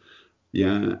pleasure.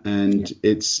 Yeah, and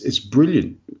it's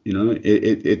brilliant.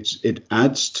 It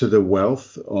adds to the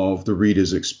wealth of the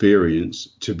reader's experience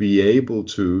to be able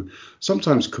to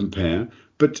sometimes compare.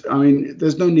 But I mean,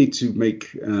 there's no need to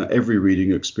make every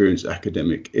reading experience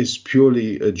academic. It's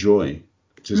purely a joy.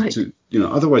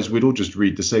 Otherwise we'd all just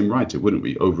read the same writer, wouldn't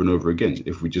we, over and over again,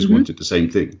 if we just wanted the same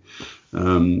thing.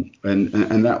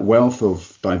 And that wealth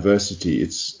of diversity,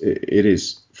 it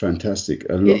is fantastic.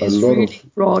 It's really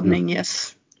broadening,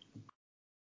 yes.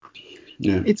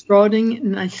 Yeah. It's broadening,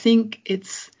 and I think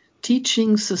it's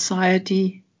teaching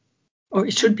society, or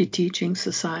it should be teaching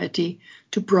society,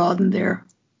 to broaden their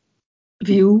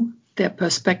view, their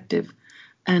perspective,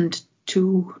 and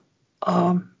to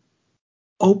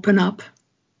open up.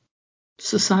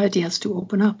 Society has to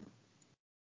open up.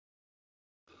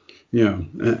 Yeah,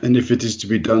 and if it is to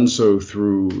be done so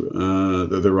through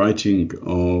the writing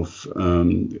of,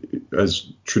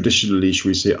 as traditionally, shall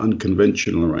we say,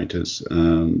 unconventional writers,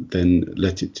 then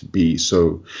let it be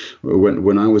so.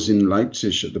 When I was in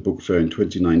Leipzig at the book fair in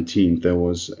 2019, there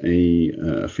was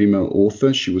a female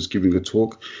author. She was giving a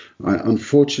talk.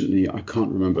 Unfortunately, I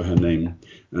can't remember her name,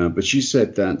 but she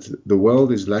said that the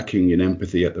world is lacking in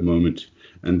empathy at the moment,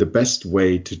 and the best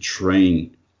way to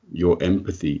train your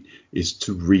empathy is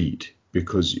to read,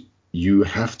 because you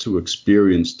have to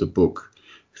experience the book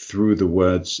through the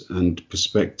words and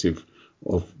perspective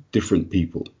of different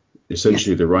people,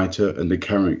 essentially the writer and the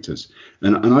characters.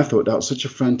 And I thought that was such a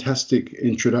fantastic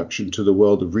introduction to the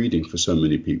world of reading for so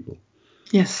many people.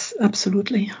 Yes,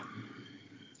 absolutely.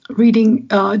 Reading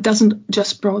doesn't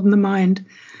just broaden the mind,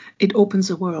 it opens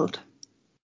the world.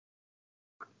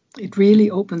 It really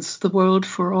opens the world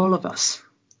for all of us.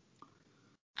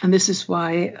 And this is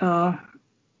why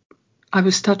I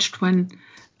was touched when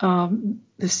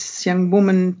this young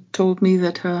woman told me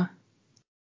that her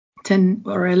 10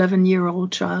 or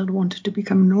 11-year-old child wanted to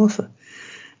become an author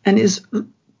and is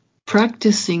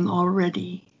practicing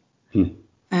already.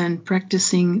 And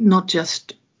practicing not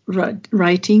just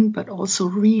writing, but also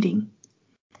reading.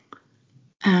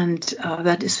 And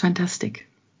that is fantastic.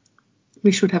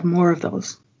 We should have more of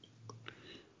those.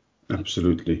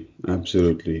 Absolutely.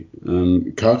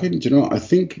 Karin, do you know, I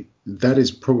think that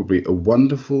is probably a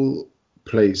wonderful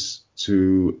place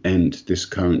to end this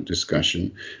current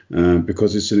discussion,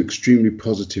 because it's an extremely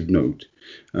positive note.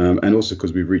 And also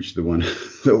because we've reached the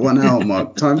 1 hour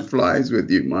mark. Time flies with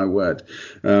you, my word.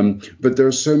 But there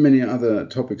are so many other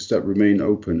topics that remain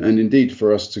open. And indeed,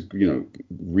 for us to,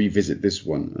 revisit this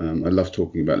one. I love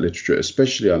talking about literature,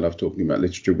 especially I love talking about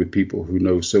literature with people who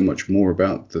know so much more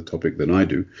about the topic than I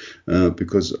do,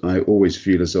 because I always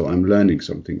feel as though I'm learning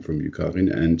something from you, Karin.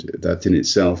 And that in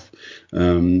itself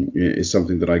is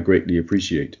something that I greatly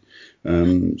appreciate.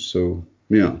 So,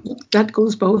 yeah. That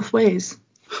goes both ways.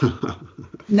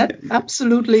 That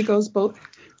absolutely goes both.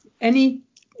 Any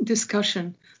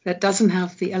discussion that doesn't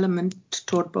have the element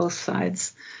toward both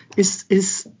sides is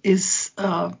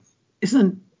a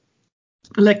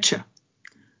lecture,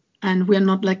 and we're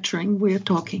not lecturing; we're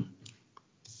talking.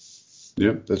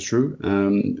 Yeah, that's true.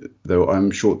 Though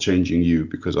I'm shortchanging you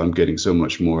because I'm getting so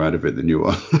much more out of it than you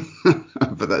are.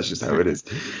 But that's just how it is.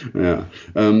 Yeah.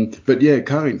 But yeah,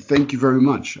 Karin, thank you very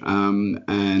much.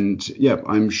 And yeah,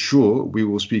 I'm sure we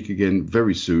will speak again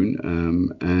very soon.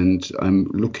 And I'm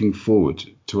looking forward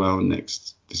to our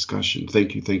next discussion.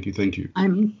 Thank you.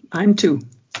 I'm too.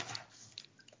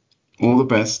 All the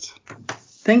best.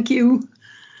 Thank you.